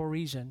unexplainable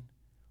reason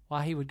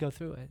why he would go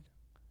through it.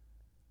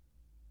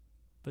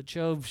 But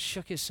Job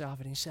shook himself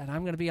and he said,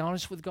 I'm going to be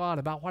honest with God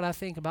about what I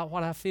think, about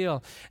what I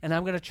feel, and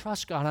I'm going to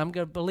trust God. I'm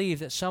going to believe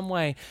that some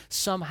way,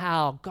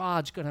 somehow,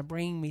 God's going to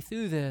bring me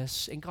through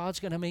this, and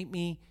God's going to make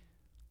me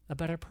a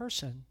better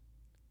person.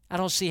 I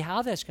don't see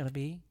how that's going to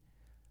be,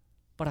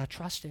 but I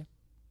trust Him.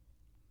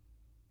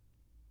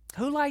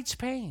 Who likes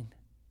pain?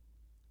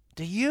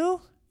 Do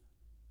you?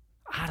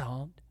 I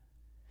don't.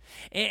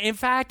 In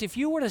fact, if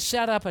you were to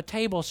set up a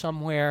table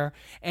somewhere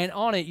and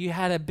on it you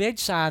had a big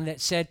sign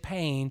that said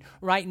pain,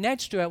 right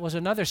next to it was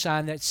another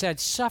sign that said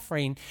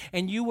suffering,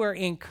 and you were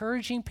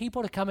encouraging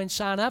people to come and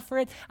sign up for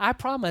it, I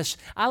promise,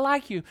 I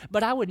like you,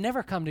 but I would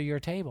never come to your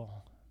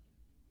table.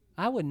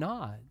 I would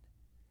not.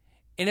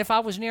 And if I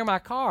was near my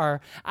car,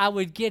 I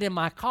would get in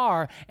my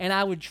car and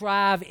I would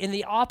drive in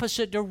the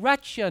opposite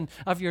direction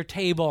of your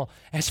table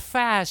as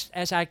fast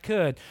as I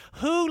could.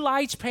 Who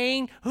likes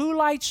pain? Who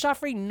likes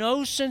suffering?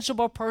 No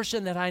sensible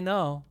person that I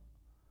know.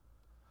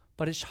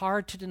 But it's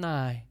hard to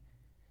deny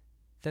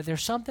that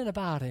there's something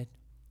about it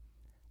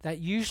that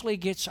usually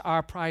gets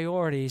our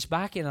priorities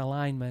back in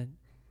alignment.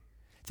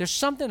 There's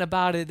something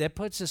about it that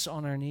puts us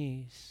on our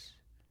knees.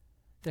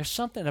 There's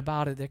something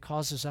about it that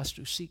causes us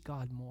to seek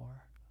God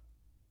more.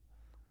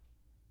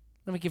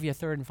 Let me give you a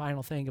third and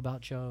final thing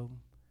about Job.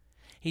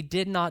 He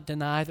did not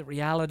deny the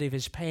reality of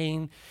his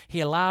pain.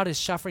 He allowed his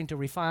suffering to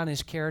refine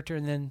his character.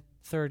 And then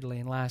thirdly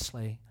and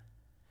lastly,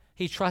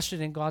 he trusted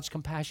in God's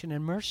compassion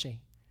and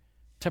mercy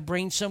to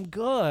bring some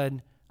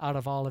good out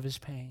of all of his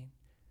pain,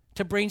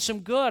 to bring some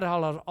good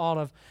out of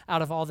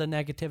all the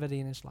negativity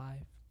in his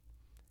life.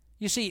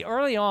 You see,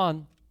 early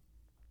on,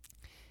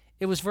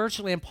 it was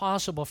virtually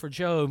impossible for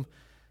Job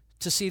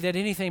to see that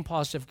anything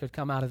positive could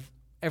come out of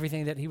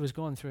everything that he was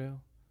going through.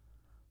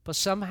 But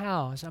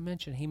somehow, as I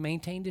mentioned, he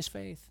maintained his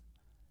faith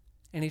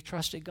and he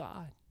trusted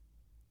God.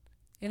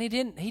 And he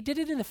did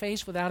it in the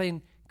face without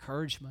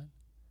encouragement.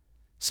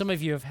 Some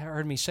of you have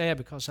heard me say it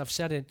because I've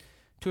said it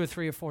 2 or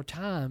 3 or 4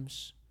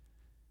 times,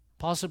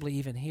 possibly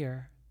even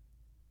here.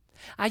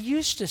 I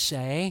used to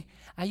say,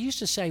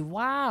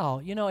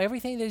 wow,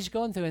 everything that he's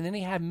going through. And then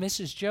he had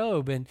Mrs.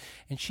 Job, and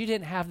she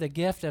didn't have the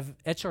gift of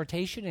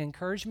exhortation and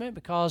encouragement,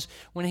 because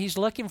when he's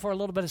looking for a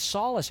little bit of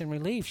solace and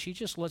relief, she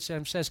just looks at him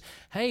and says,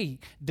 hey,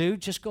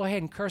 dude, just go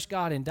ahead and curse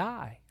God and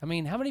die. I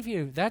mean, how many of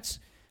you,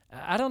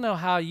 I don't know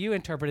how you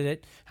interpreted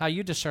it, how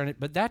you discern it,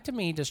 but that to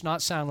me does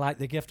not sound like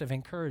the gift of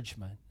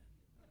encouragement.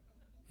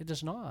 It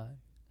does not.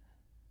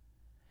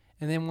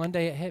 And then one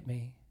day it hit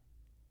me.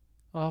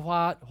 Well,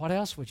 what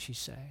else would she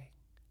say?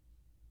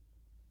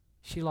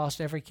 She lost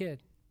every kid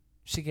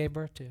she gave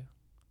birth to.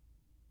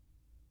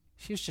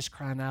 She was just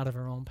crying out of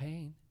her own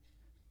pain.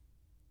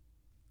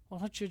 Why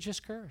don't you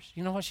just curse?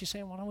 You know what she's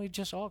saying? Why don't we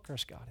just all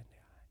curse God and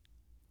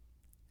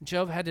die?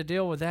 Job had to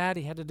deal with that.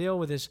 He had to deal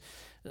with his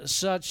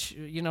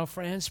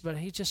friends, but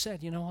he just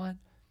said, you know what?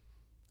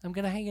 I'm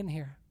going to hang in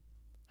here.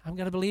 I'm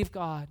going to believe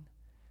God.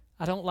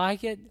 I don't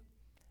like it,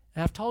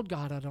 and I've told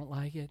God I don't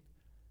like it,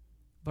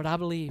 but I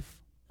believe.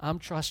 I'm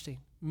trusting.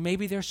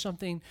 Maybe there's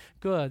something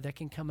good that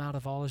can come out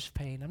of all his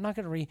pain. I'm not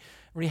going to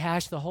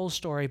rehash the whole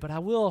story, but I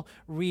will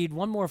read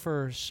one more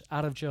verse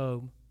out of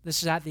Job.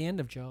 This is at the end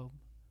of Job.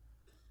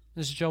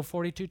 This is Job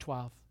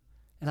 42:12,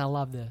 and I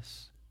love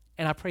this.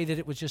 And I pray that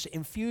it was just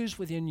infused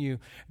within you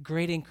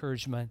great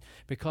encouragement,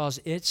 because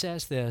it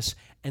says this,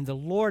 and the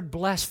Lord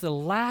blessed the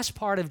last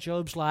part of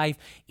Job's life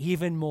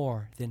even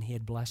more than he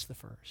had blessed the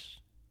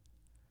first.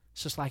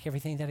 It's just like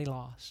everything that he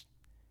lost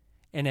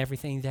and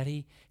everything that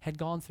he had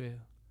gone through,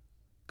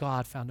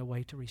 God found a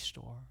way to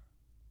restore.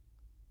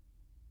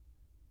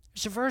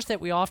 It's a verse that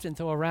we often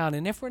throw around,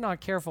 and if we're not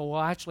careful, we'll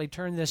actually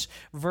turn this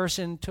verse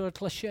into a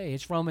cliche.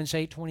 It's Romans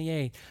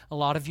 8:28. A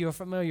lot of you are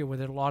familiar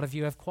with it. A lot of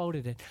you have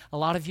quoted it. A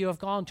lot of you have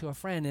gone to a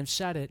friend and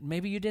said it.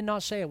 Maybe you did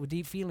not say it with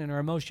deep feeling or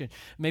emotion.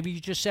 Maybe you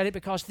just said it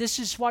because this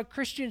is what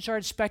Christians are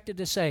expected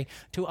to say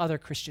to other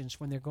Christians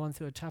when they're going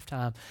through a tough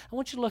time. I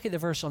want you to look at the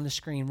verse on the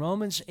screen,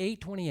 Romans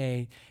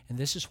 8:28, and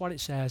this is what it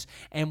says.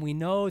 And we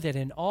know that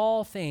in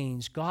all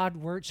things God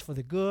works for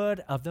the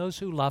good of those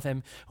who love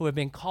him, who have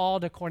been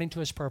called according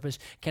to his purpose.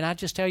 Can I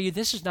just tell you,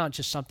 this is not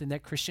just something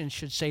that Christians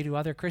should say to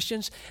other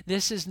Christians.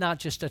 This is not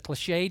just a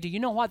cliche. Do you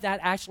know what that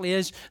actually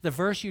is? The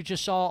verse you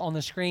just saw on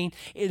the screen,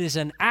 it is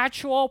an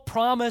actual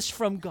promise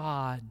from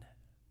God.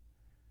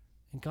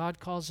 And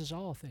God causes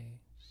all things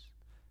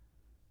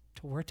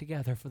to work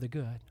together for the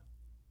good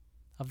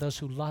of those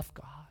who love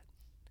God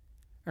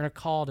and are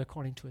called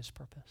according to his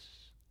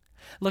purpose.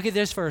 Look at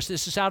this verse.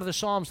 This is out of the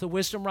Psalms. The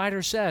wisdom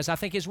writer says, I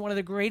think it's one of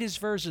the greatest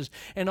verses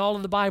in all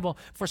of the Bible.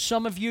 For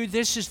some of you,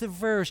 this is the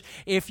verse.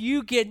 If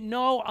you get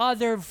no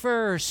other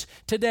verse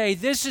today,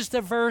 this is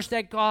the verse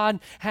that God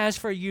has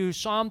for you.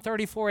 Psalm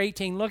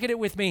 34:18. Look at it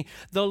with me.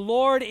 The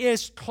Lord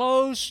is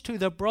close to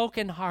the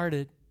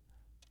brokenhearted.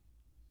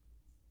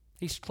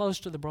 He's close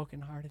to the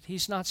brokenhearted.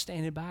 He's not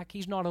standing back.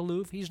 He's not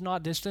aloof. He's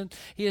not distant.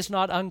 He is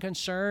not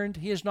unconcerned.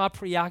 He is not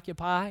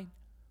preoccupied.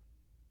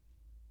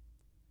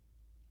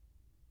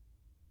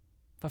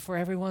 But for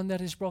everyone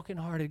that is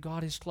brokenhearted,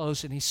 God is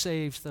close, and He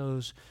saves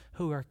those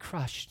who are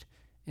crushed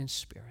in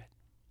spirit.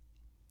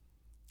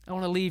 I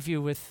want to leave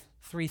you with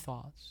 3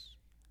 thoughts.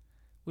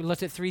 We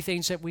looked at 3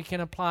 things that we can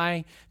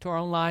apply to our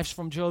own lives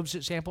from Job's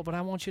example, but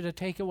I want you to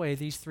take away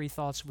these 3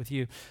 thoughts with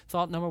you.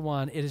 Thought number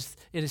 1, it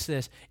is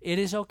this. It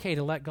is okay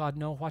to let God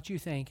know what you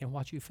think and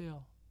what you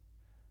feel.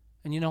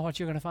 And you know what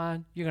you're going to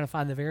find? You're going to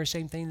find the very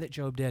same thing that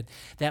Job did.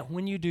 That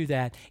when you do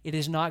that, it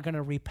is not going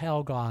to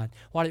repel God.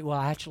 What it will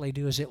actually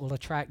do is it will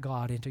attract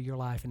God into your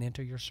life and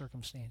into your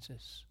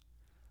circumstances.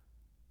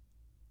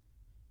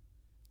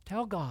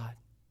 Tell God.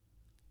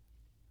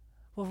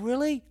 Well,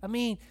 really?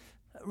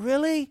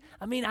 Really?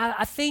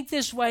 I think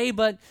this way,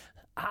 but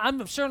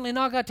I'm certainly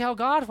not going to tell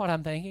God what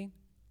I'm thinking.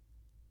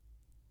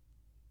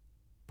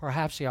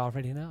 Perhaps He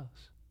already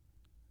knows.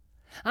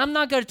 I'm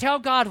not going to tell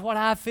God what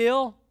I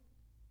feel.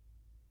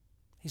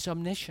 He's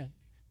omniscient.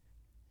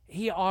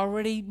 He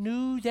already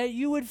knew that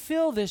you would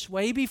feel this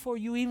way before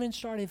you even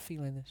started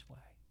feeling this way.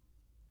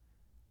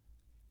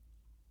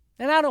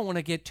 And I don't want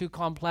to get too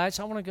complex.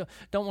 Don't want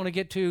to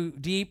get too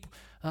deep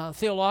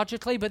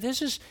theologically, but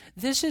this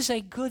is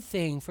a good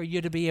thing for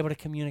you to be able to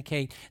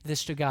communicate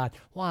this to God.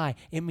 Why?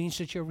 It means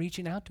that you're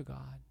reaching out to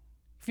God.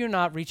 If you're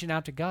not reaching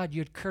out to God,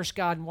 you'd curse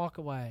God and walk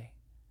away.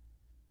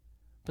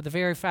 But the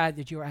very fact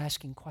that you're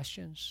asking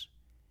questions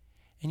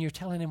and you're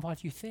telling Him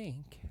what you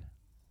think,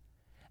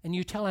 and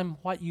you tell Him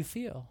what you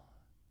feel,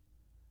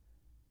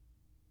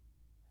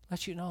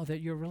 lets you know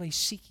that you're really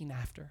seeking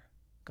after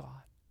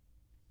God.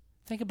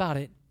 Think about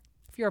it.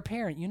 If you're a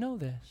parent, you know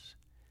this.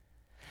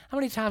 How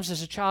many times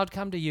does a child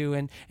come to you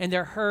and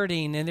they're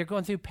hurting and they're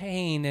going through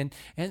pain and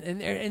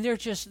they're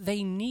just,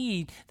 they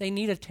need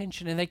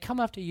attention, and they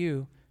come up to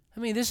you.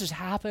 This has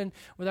happened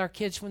with our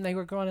kids when they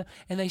were growing up,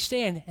 and they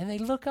stand and they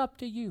look up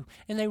to you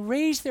and they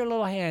raise their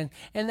little hand,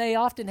 and they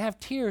often have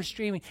tears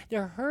streaming.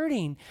 They're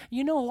hurting.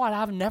 You know what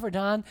I've never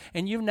done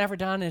and you've never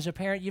done as a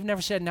parent? You've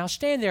never said, now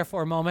stand there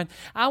for a moment.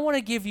 I want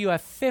to give you a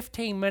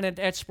 15-minute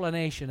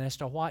explanation as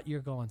to what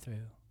you're going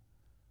through.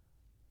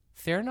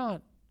 They're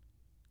not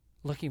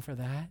looking for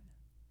that,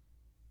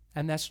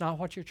 and that's not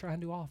what you're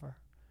trying to offer.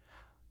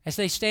 As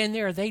they stand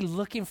there, are they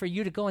looking for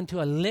you to go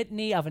into a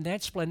litany of an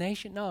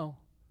explanation? No.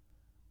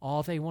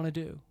 All they want to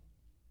do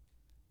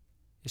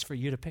is for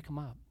you to pick them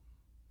up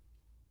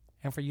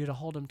and for you to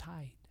hold them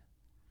tight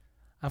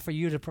and for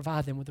you to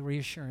provide them with the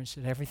reassurance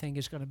that everything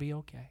is going to be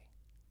okay.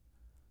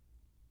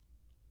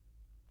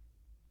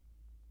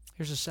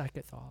 Here's a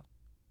second thought.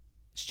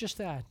 It's just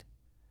that.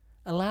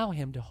 Allow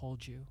Him to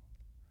hold you,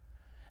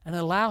 and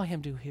allow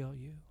Him to heal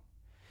you,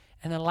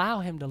 and allow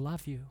Him to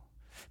love you,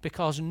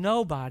 because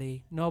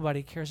nobody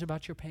cares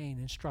about your pain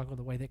and struggle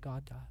the way that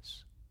God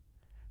does.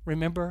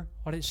 Remember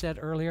what it said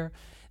earlier?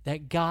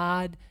 That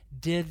God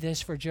did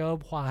this for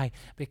Job. Why?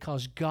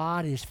 Because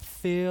God is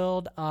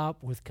filled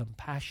up with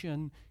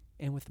compassion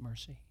and with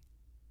mercy.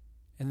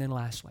 And then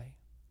lastly,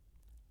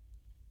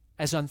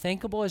 as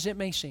unthinkable as it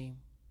may seem,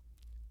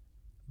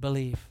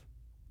 believe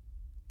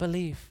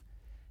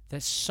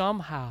that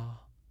somehow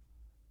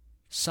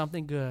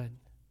something good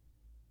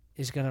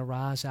is going to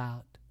rise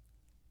out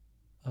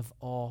of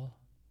all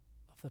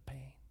of the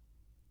pain.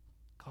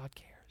 God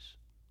cares.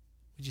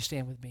 Would you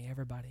stand with me,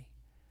 everybody,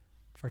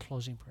 for a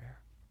closing prayer?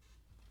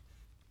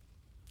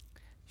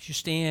 As you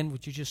stand,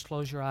 would you just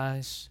close your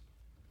eyes?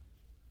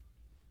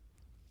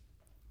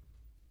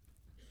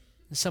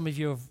 And some of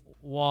you have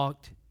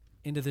walked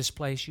into this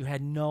place. You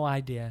had no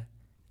idea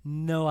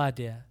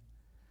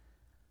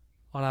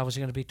what I was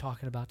going to be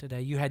talking about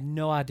today. You had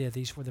no idea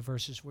these were the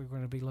verses we were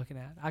going to be looking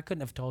at. I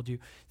couldn't have told you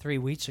 3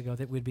 weeks ago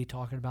that we'd be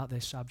talking about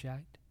this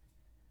subject.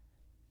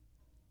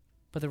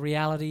 But the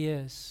reality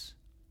is,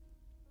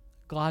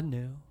 God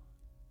knew.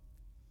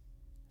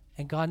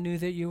 And God knew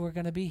that you were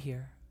going to be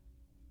here.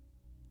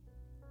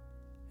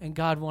 And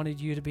God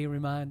wanted you to be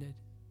reminded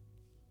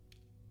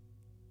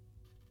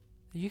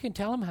that you can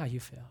tell Him how you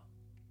feel.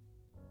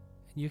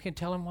 And you can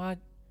tell Him what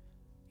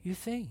you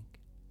think.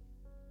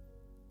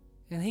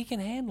 And He can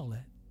handle it.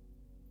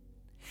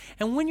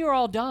 And when you're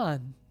all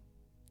done,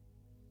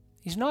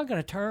 He's not going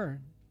to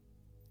turn.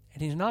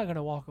 And He's not going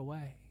to walk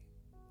away.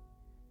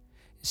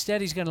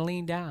 Instead, He's going to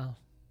lean down.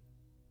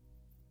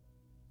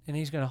 And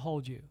He's going to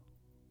hold you.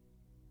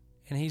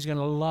 And He's going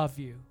to love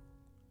you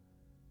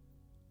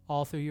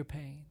all through your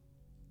pain.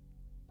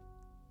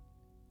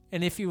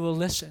 And if you will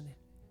listen,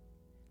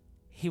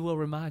 He will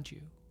remind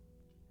you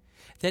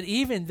that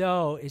even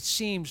though it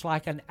seems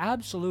like an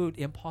absolute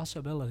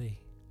impossibility,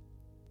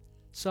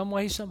 some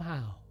way,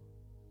 somehow,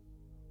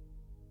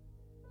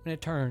 when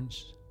it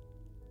turns,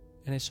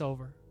 and it's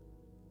over,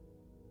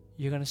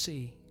 you're going to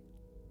see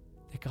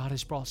that God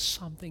has brought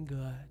something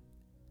good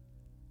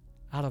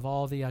out of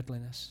all the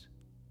ugliness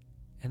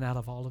and out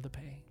of all of the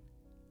pain.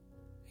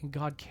 And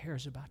God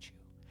cares about you.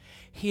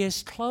 He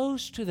is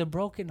close to the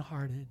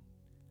brokenhearted,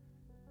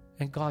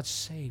 and God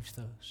saves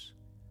those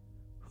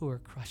who are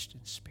crushed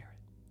in spirit.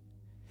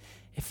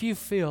 If you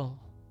feel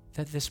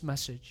that this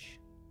message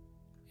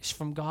is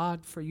from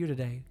God for you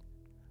today,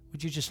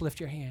 would you just lift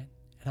your hand?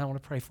 And I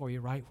want to pray for you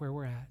right where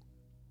we're at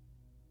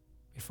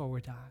before we're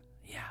done.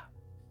 Yeah.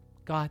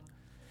 God,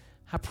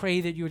 I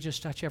pray that you would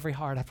just touch every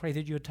heart. I pray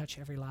that you would touch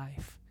every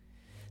life.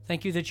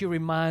 Thank you that you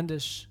remind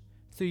us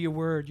through your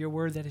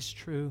word that is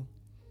true,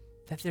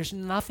 that there's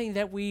nothing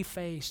that we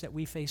face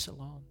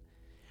alone.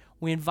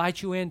 We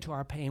invite you into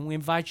our pain. We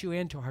invite you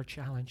into our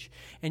challenge.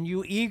 And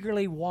you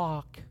eagerly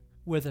walk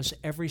with us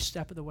every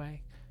step of the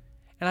way.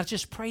 And I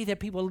just pray that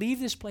people leave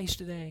this place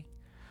today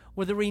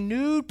with a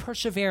renewed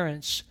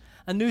perseverance,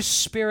 a new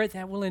spirit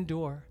that will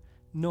endure,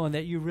 knowing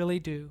that you really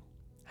do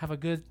have a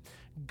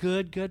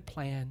good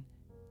plan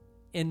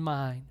in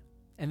mind,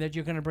 and that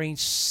you're going to bring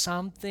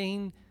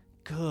something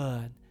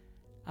good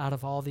out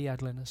of all the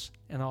ugliness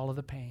and all of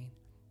the pain.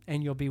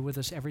 And you'll be with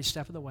us every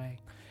step of the way.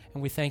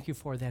 And we thank you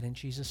for that in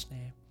Jesus'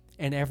 name.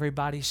 And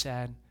everybody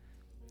said,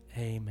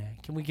 amen.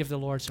 Can we give the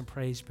Lord some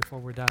praise before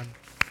we're done?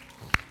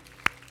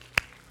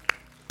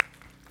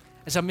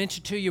 As I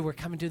mentioned to you, we're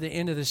coming to the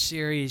end of the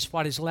series.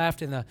 What is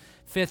left in the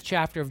 5th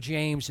chapter of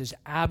James is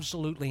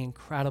absolutely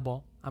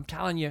incredible. I'm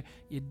telling you,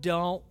 you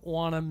don't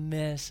want to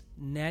miss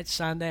next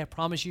Sunday. I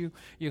promise you,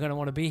 you're going to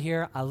want to be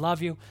here. I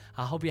love you.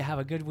 I hope you have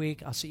a good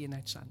week. I'll see you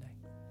next Sunday.